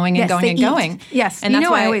keep going and going and going. Yes. And that's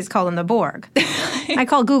why I always call them the Borg. I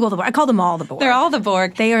call Google the Borg. I call them all the Borg. They're all the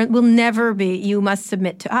Borg. They will never be, you must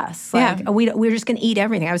submit to us. We're just going to eat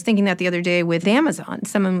everything. I was thinking that the other day with Amazon.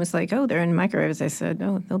 Someone was like, they're in microwaves. I said,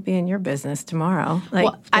 they'll be in your business tomorrow. They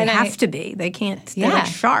have to be. They can't. They're like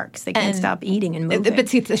sharks. They can't stop eating and moving. But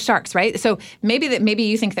see, the sharks, right? So maybe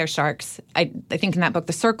you think they're sharks. I think in that book,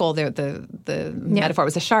 The Circle, the metaphor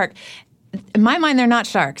was a shark. In my mind, they're not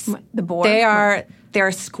sharks. The Borg?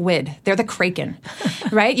 They're squid. They're the kraken,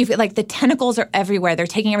 right? You've like the tentacles are everywhere. They're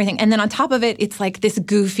taking everything. And then on top of it, it's like this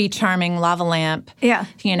goofy, charming lava lamp,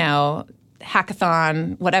 hackathon,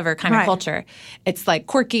 whatever kind of culture. It's like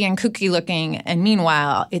quirky and kooky looking. And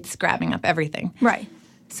meanwhile, it's grabbing up everything. Right.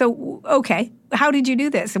 So, okay. How did you do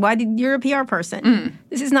this? You're a PR person.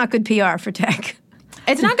 This is not good PR for tech.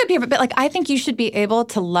 It's not good PR, but I think you should be able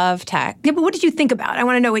to love tech. Yeah, but what did you think about? I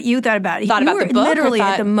want to know what you thought about it. Thought about the book? Literally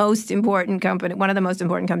at the most important company, one of the most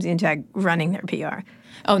important companies in tech, running their PR.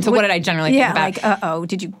 Oh, and so what did I generally think about? Like,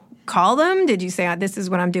 did you call them? Did you say, this is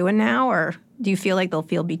what I'm doing now? Or do you feel like they'll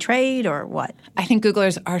feel betrayed or what? I think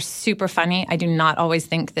Googlers are super funny. I do not always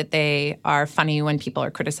think that they are funny when people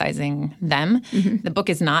are criticizing them. The book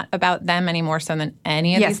is not about them any more so than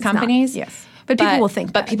any of these companies. Yes. But people will think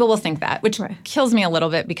that. But people will think that, which kills me a little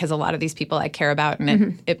bit because a lot of these people I care about,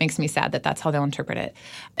 and it makes me sad that that's how they'll interpret it.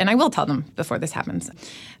 And I will tell them before this happens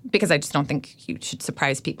because I just don't think you should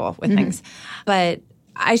surprise people with things. But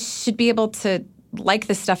I should be able to like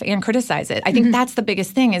this stuff and criticize it. I think that's the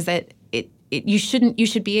biggest thing is that you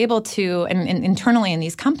should be able to, and internally in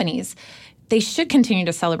these companies, they should continue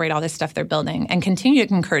to celebrate all this stuff they're building and continue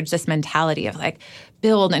to encourage this mentality of like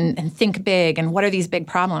build and think big and what are these big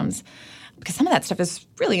problems. Because some of that stuff is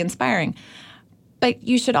really inspiring. But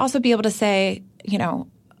you should also be able to say,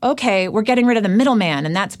 okay, we're getting rid of the middleman,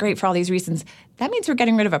 and that's great for all these reasons. That means we're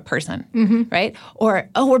getting rid of a person, right? Or,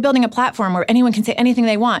 we're building a platform where anyone can say anything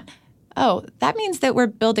they want. Oh, that means that we're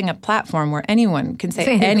building a platform where anyone can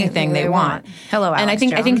say anything they want. Hello, Alex and I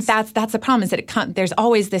think Jones. that's the problem, is that there's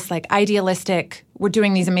always this like idealistic, we're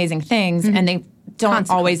doing these amazing things, and they don't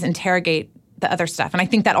always interrogate the other stuff. And I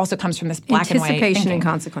think that also comes from this black and white thinking. Anticipation and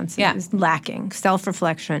consequences is lacking.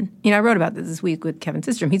 Self-reflection. I wrote about this week with Kevin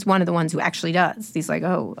Systrom. He's one of the ones who actually does. He's like,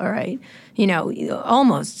 oh, all right.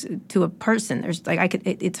 Almost to a person. There's like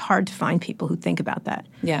it's hard to find people who think about that.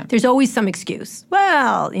 Yeah. There's always some excuse.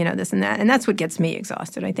 Well, this and that. And that's what gets me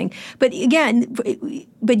exhausted, I think. But again,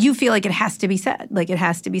 but you feel like it has to be said. Like it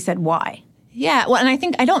has to be said why. Yeah. Well,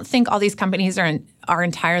 and I don't think all these companies are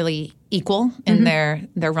entirely equal in their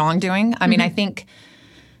wrongdoing. I mean, I think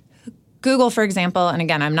Google, for example, and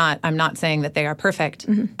again, I'm not saying that they are perfect.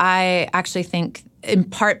 I actually think in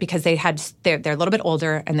part because they're a little bit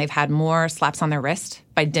older and they've had more slaps on their wrist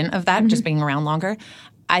by dint of that, just being around longer.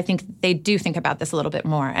 I think they do think about this a little bit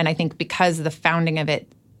more. And I think because of the founding of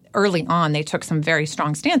it early on, they took some very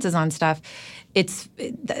strong stances on stuff.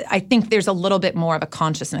 I think there's a little bit more of a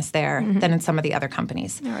consciousness there than in some of they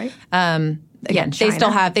companies. All right. Again, they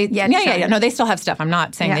still have no, they still have stuff. I'm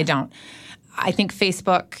not saying they don't. I think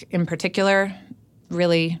Facebook in particular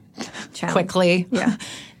really quickly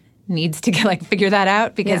needs to figure that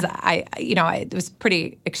out because it was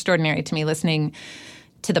pretty extraordinary to me listening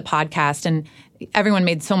to the podcast, and everyone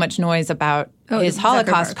made so much noise about his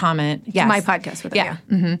Holocaust comment. Yes. My podcast with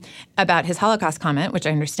him. About his Holocaust comment, which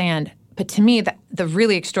I understand. But to me, the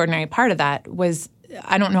really extraordinary part of that was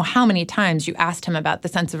I don't know how many times you asked him about the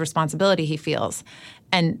sense of responsibility he feels.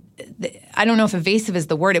 And I don't know if evasive is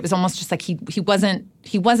the word. It was almost just like he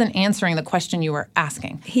wasn't answering the question you were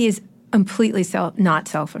asking. He is completely not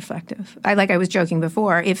self-reflective. I was joking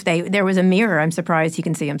before. If there was a mirror, I'm surprised he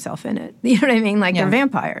can see himself in it. You know what I mean? They're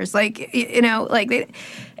vampires.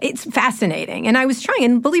 It's fascinating. And I was trying,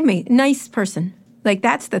 and believe me, nice person.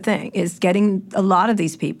 That's the thing, is getting a lot of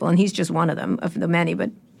these people, and he's just one of them, of the many,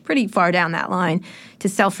 but pretty far down that line, to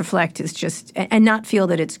self-reflect is just, and not feel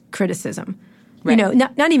that it's criticism. Right.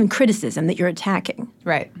 Not even criticism that you're attacking.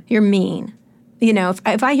 Right. You're mean.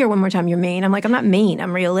 If I hear one more time you're mean, I'm like, I'm not mean.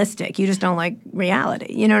 I'm realistic. You just don't like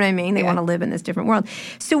reality. You know what I mean? They want to live in this different world.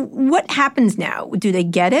 So what happens now? Do they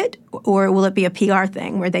get it? Or will it be a PR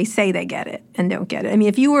thing where they say they get it and don't get it? I mean,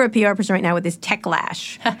 if you were a PR person right now with this tech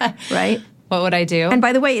lash, right? What would I do? And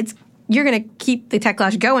by the way, you're going to keep the tech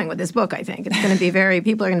lash going with this book, I think. It's going to be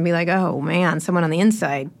people are going to be like, oh, man, someone on the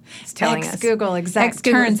inside is telling us. Ex-Google exec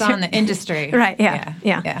turns on the industry. Right,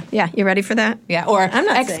 yeah. You ready for that? Yeah, or I'm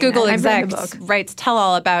not ex-Google exec writes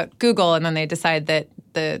tell-all about Google, and then they decide that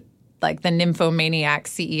the nymphomaniac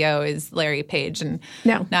CEO is Larry Page. And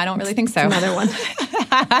no, I don't really think so. Another one.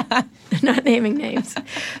 Not naming names.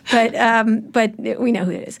 But we know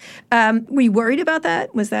who it is. Were you worried about that?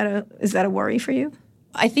 Is that a worry for you?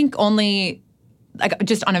 I think only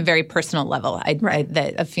just on a very personal level,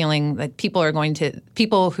 that a feeling that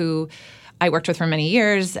people who I worked with for many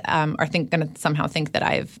years are going to somehow think that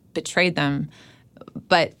I've betrayed them.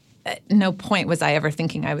 But at no point was I ever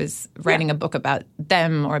thinking I was writing a book about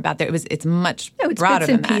them or about it's much broader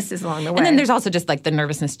than that. It's pieces along the way. And then there's also just the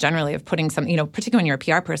nervousness generally of putting some, particularly when you're a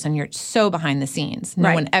PR person, you're so behind the scenes.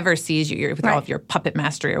 No one ever sees you. You're with all of your puppet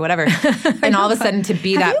mastery or whatever. And all of a sudden to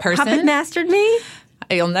be that person. Puppet mastered me?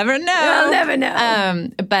 You'll never know. I'll never know.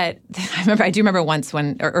 But I do remember once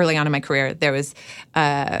early on in my career, there was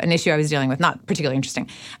an issue I was dealing with, not particularly interesting,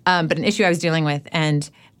 but an issue I was dealing with, and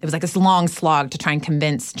it was this long slog to try and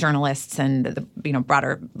convince journalists and the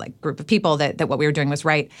broader group of people that what we were doing was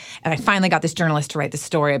right. And I finally got this journalist to write this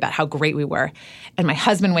story about how great we were. And my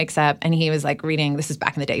husband wakes up and he was reading, this is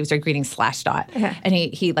back in the day, he was reading Slashdot. Okay. And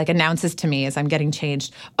he announces to me as I'm getting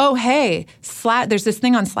changed, oh, hey, there's this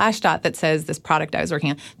thing on Slashdot that says this product I was working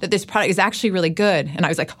on, that this product is actually really good. And I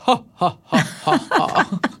was like, ha, ha, ha, ha,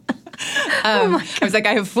 ha. I was like,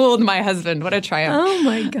 I have fooled my husband. What a triumph. Oh,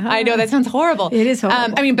 my God. I know, that sounds horrible. It is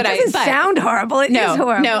horrible. It doesn't sound horrible. It is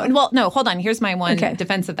horrible. No, hold on. Here's my one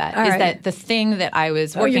defense of that. That the thing that I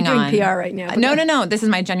was working you're on. doing PR right now. No. This is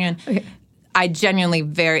my genuine. Okay. I genuinely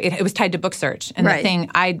it was tied to book search. And the thing,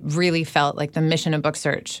 I really felt like the mission of book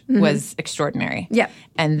search was extraordinary. Yeah.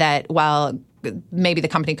 And that while maybe the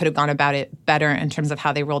company could have gone about it better in terms of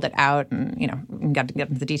how they rolled it out, and, we got to get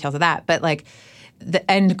into the details of that. But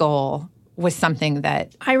the end goal was something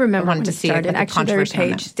that I remember wanted when to it see. Started. Actually, Larry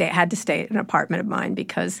Page had to stay at an apartment of mine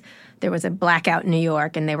because there was a blackout in New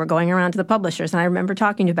York, and they were going around to the publishers. And I remember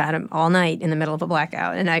talking about him all night in the middle of a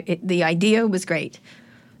blackout. And the idea was great.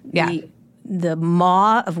 Yeah. the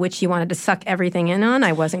maw of which he wanted to suck everything in on,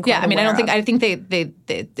 I wasn't quite aware of. I think they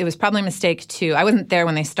it was probably a mistake too. I wasn't there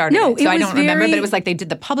when they started No, it, so it I was don't remember, very- but it was like they did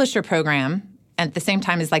the publisher program at the same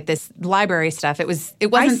time as like this library stuff. It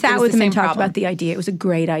wasn't I sat it was with the him same and talked problem. about the idea. It was a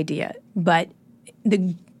great idea, but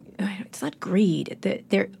it's not greed.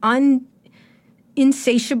 Their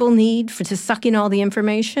insatiable need to suck in all the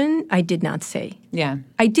information, I did not see. Yeah.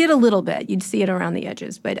 I did a little bit. You'd see it around the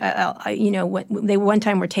edges. But, they one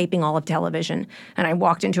time were taping all of television, and I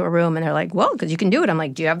walked into a room, and they're like, well, because you can do it. I'm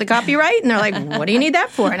like, do you have the copyright? And they're like, what do you need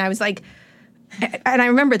that for? And I was like, and I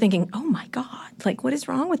remember thinking, oh, my God, like, what is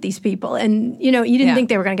wrong with these people? And, you didn't think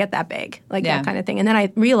they were going to get that big, that kind of thing. And then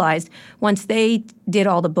I realized once they did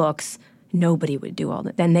all the books, nobody would do all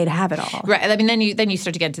that. Then they'd have it all. Right. I mean, then you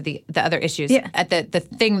start to get to the other issues. Yeah. At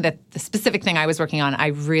the specific thing I was working on, I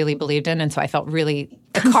really believed in, and so I felt really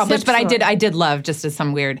accomplished. But I did love, just as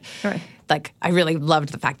some weird, like I really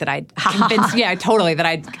loved the fact that I'd convinced, totally, that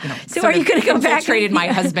I'd So are you going to go back? Traded my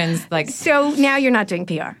husband's So now you're not doing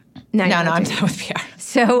PR. No, I'm done with PR.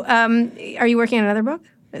 So are you working on another book?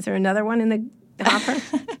 Is there another one in the hopper?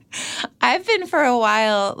 I've been for a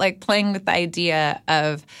while playing with the idea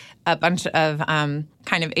of a bunch of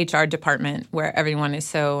kind of HR department where everyone is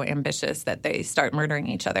so ambitious that they start murdering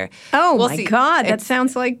each other. Oh, we'll my see. God. That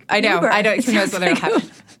sounds like I know. Uber. I don't. Who knows Sounds whether it'll like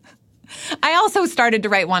happen. I also started to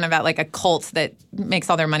write one about a cult that makes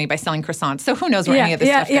all their money by selling croissants. So who knows where any of this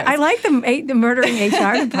stuff goes. I like the murdering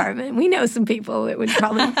HR department. We know some people that would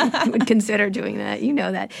probably would consider doing that. You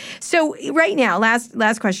know that. So right now,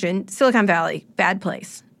 last question, Silicon Valley, bad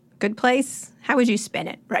place, good place? How would you spin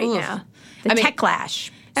it now? The tech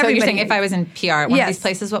clash. So you're saying if I was in PR at one of these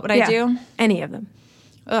places, what would I do? Any of them.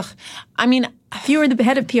 Ugh. I mean, if you were the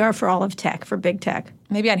head of PR for all of tech, for big tech.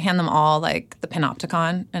 Maybe I'd hand them all the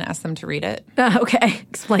Panopticon and ask them to read it. Okay,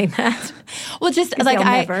 explain that. Well, just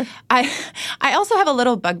I also have a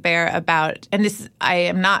little bugbear about, and this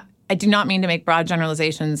I do not mean to make broad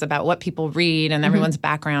generalizations about what people read and everyone's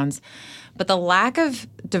backgrounds, but the lack of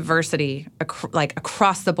diversity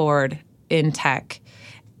across the board in tech.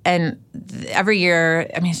 And every year,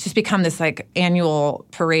 I mean, it's just become this annual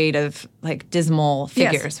parade of dismal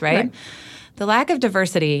figures, right? The lack of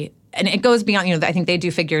diversity, and it goes beyond, I think they do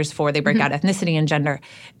figures they break out ethnicity and gender.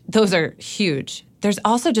 Those are huge. There's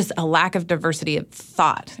also just a lack of diversity of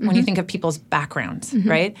thought when you think of people's backgrounds,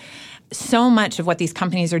 right? So much of what these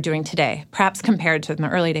companies are doing today, perhaps compared to in the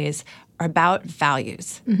early days, are about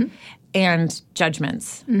values and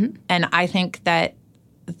judgments. And I think that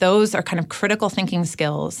those are kind of critical thinking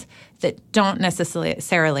skills that don't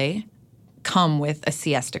necessarily come with a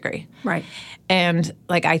CS degree. Right. And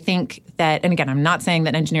I think that, and again, I'm not saying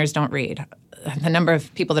that engineers don't read. The number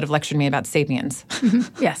of people that have lectured me about Sapiens.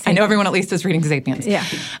 Yes. I know everyone at least is reading Sapiens. Yeah.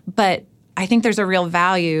 But I think there's a real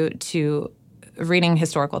value to reading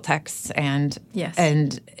historical texts and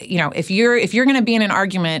if you're going to be in an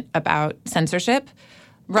argument about censorship,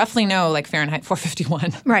 roughly know Fahrenheit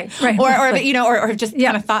 451, right, or just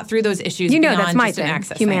kind of thought through those issues. That's my thing.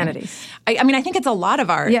 Access Humanities. I mean, I think it's a lot of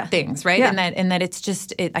our things, right? Yeah. And that it's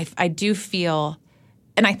just I do feel,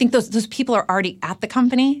 and I think those people are already at the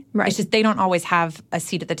company. Right. It's just they don't always have a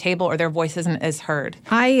seat at the table, or their voice isn't as heard.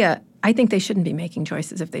 I think they shouldn't be making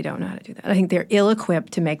choices if they don't know how to do that. I think they're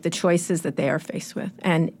ill-equipped to make the choices that they are faced with,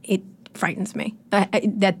 and it frightens me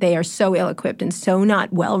that they are so ill-equipped and so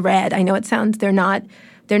not well-read. I know it sounds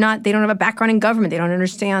they don't have a background in government. They don't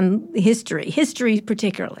understand history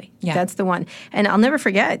particularly. Yeah. That's the one. And I'll never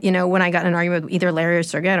forget, when I got in an argument with either Larry or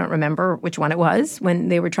Sergey, I don't remember which one it was, when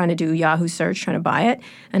they were trying to do Yahoo search, trying to buy it.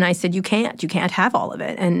 And I said, you can't have all of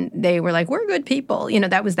it. And they were like, we're good people.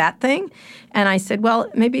 that was that thing. And I said, well,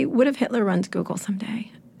 maybe what if Hitler runs Google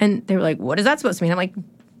someday? And they were like, what is that supposed to mean? I'm like,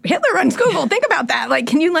 Hitler runs Google. Think about that.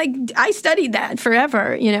 I studied that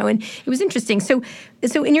forever, and it was interesting. So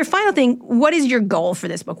in your final thing, what is your goal for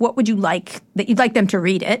this book? What would you like that you'd like them to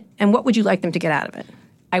read it, and what would you like them to get out of it?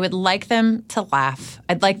 I would like them to laugh.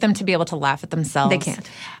 I'd like them to be able to laugh at themselves. They can't.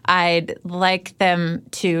 I'd like them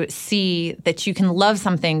to see that you can love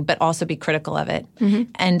something but also be critical of it.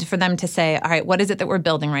 And for them to say, all right, what is it that we're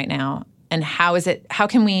building right now? And how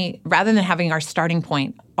can we, rather than having our starting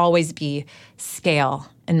point always be scale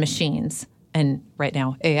and machines, and right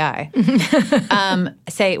now AI,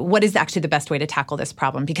 say what is actually the best way to tackle this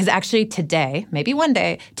problem? Because actually today, maybe one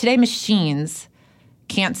day, machines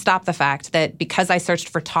can't stop the fact that because I searched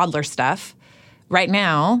for toddler stuff, right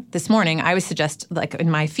now, this morning, I was in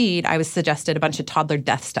my feed, I was suggested a bunch of toddler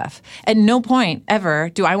death stuff. At no point ever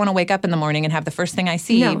do I want to wake up in the morning and have the first thing I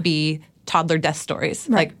see be toddler death stories,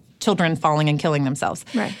 right. Children falling and killing themselves.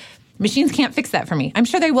 Right. Machines can't fix that for me. I'm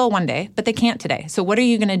sure they will one day, but they can't today. So what are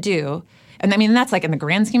you going to do? And I mean, that's like in the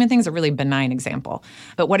grand scheme of things, a really benign example.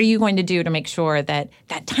 But what are you going to do to make sure that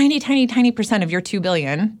that tiny, tiny, tiny percent of your 2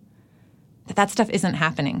 billion, that stuff isn't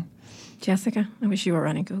happening? Jessica, I wish you were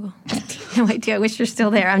running Google. No idea. I wish you're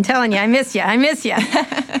still there. I'm telling you, I miss you. I miss you.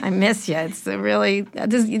 I miss you. It's really,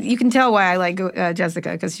 you can tell why I like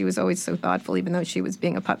Jessica, because she was always so thoughtful, even though she was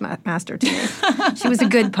being a puppet master to me. She was a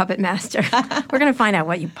good puppet master. We're going to find out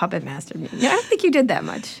what you puppet master mean. I don't think you did that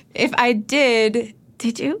much. If I did.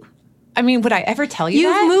 Did you? I mean, would I ever tell you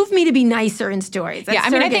that? You've moved me to be nicer in stories. That's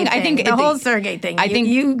I think the whole Sergey thing. I think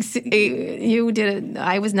you did it.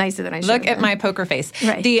 I was nicer than I should. Look at my poker face.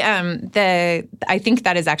 Right. I think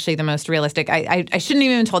that is actually the most realistic. I shouldn't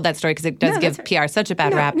even have told that story because it does give PR such a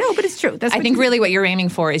bad rap. No, but it's true. I think really what you're aiming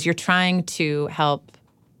for is you're trying to help.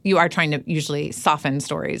 You are trying to usually soften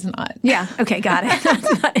stories, not... Yeah, okay, got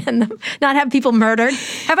it. Not have people murdered.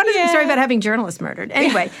 How about a story about having journalists murdered?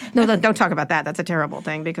 Anyway, no, don't talk about that. That's a terrible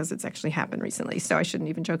thing because it's actually happened recently, so I shouldn't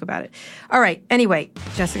even joke about it. All right, anyway,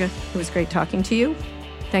 Jessica, it was great talking to you.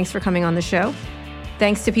 Thanks for coming on the show.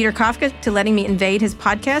 Thanks to Peter Kafka to letting me invade his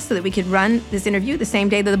podcast so that we could run this interview the same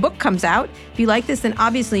day that the book comes out. If you like this, then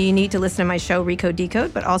obviously you need to listen to my show, Recode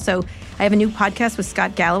Decode. But also, I have a new podcast with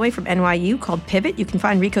Scott Galloway from NYU called Pivot. You can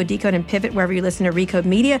find Recode Decode and Pivot wherever you listen to Recode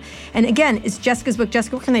Media. And again, it's Jessica's book.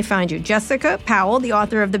 Jessica, where can they find you? Jessica Powell, the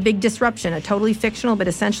author of The Big Disruption, a totally fictional but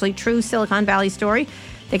essentially true Silicon Valley story.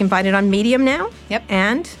 They can find it on Medium now. Yep.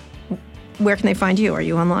 And where can they find you? Are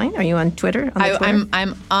you online? Are you on Twitter?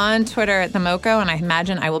 I'm on Twitter at the Moco, and I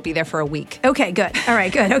imagine I will be there for a week. Okay, good. All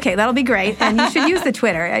right, good. Okay, that'll be great. And you should use the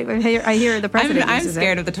Twitter. I hear the president I'm uses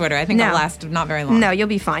scared of the Twitter. I think it'll last not very long. No, you'll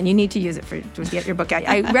be fine. You need to use it to get your book out.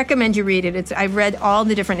 I recommend you read it. I've read all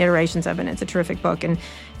the different iterations of it. It's a terrific book and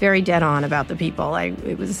very dead on about the people.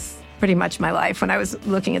 It was pretty much my life when I was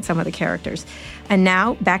looking at some of the characters. And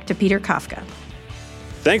now back to Peter Kafka.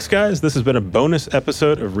 Thanks, guys. This has been a bonus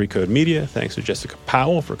episode of Recode Media. Thanks to Jessica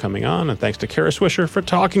Powell for coming on, and thanks to Kara Swisher for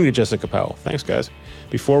talking to Jessica Powell. Thanks, guys.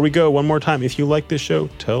 Before we go, one more time, if you like this show,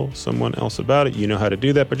 tell someone else about it. You know how to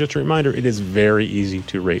do that, but just a reminder, it is very easy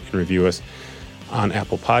to rate and review us on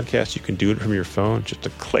Apple Podcasts. You can do it from your phone, just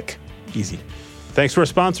a click. Easy. Thanks to our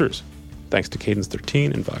sponsors. Thanks to Cadence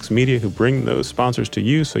 13 and Vox Media, who bring those sponsors to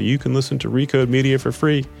you so you can listen to Recode Media for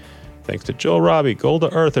free. Thanks to Joel Robbie,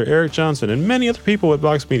 Golda Arthur, Eric Johnson, and many other people at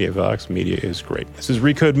Vox Media. Vox Media is great. This is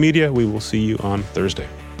Recode Media. We will see you on Thursday.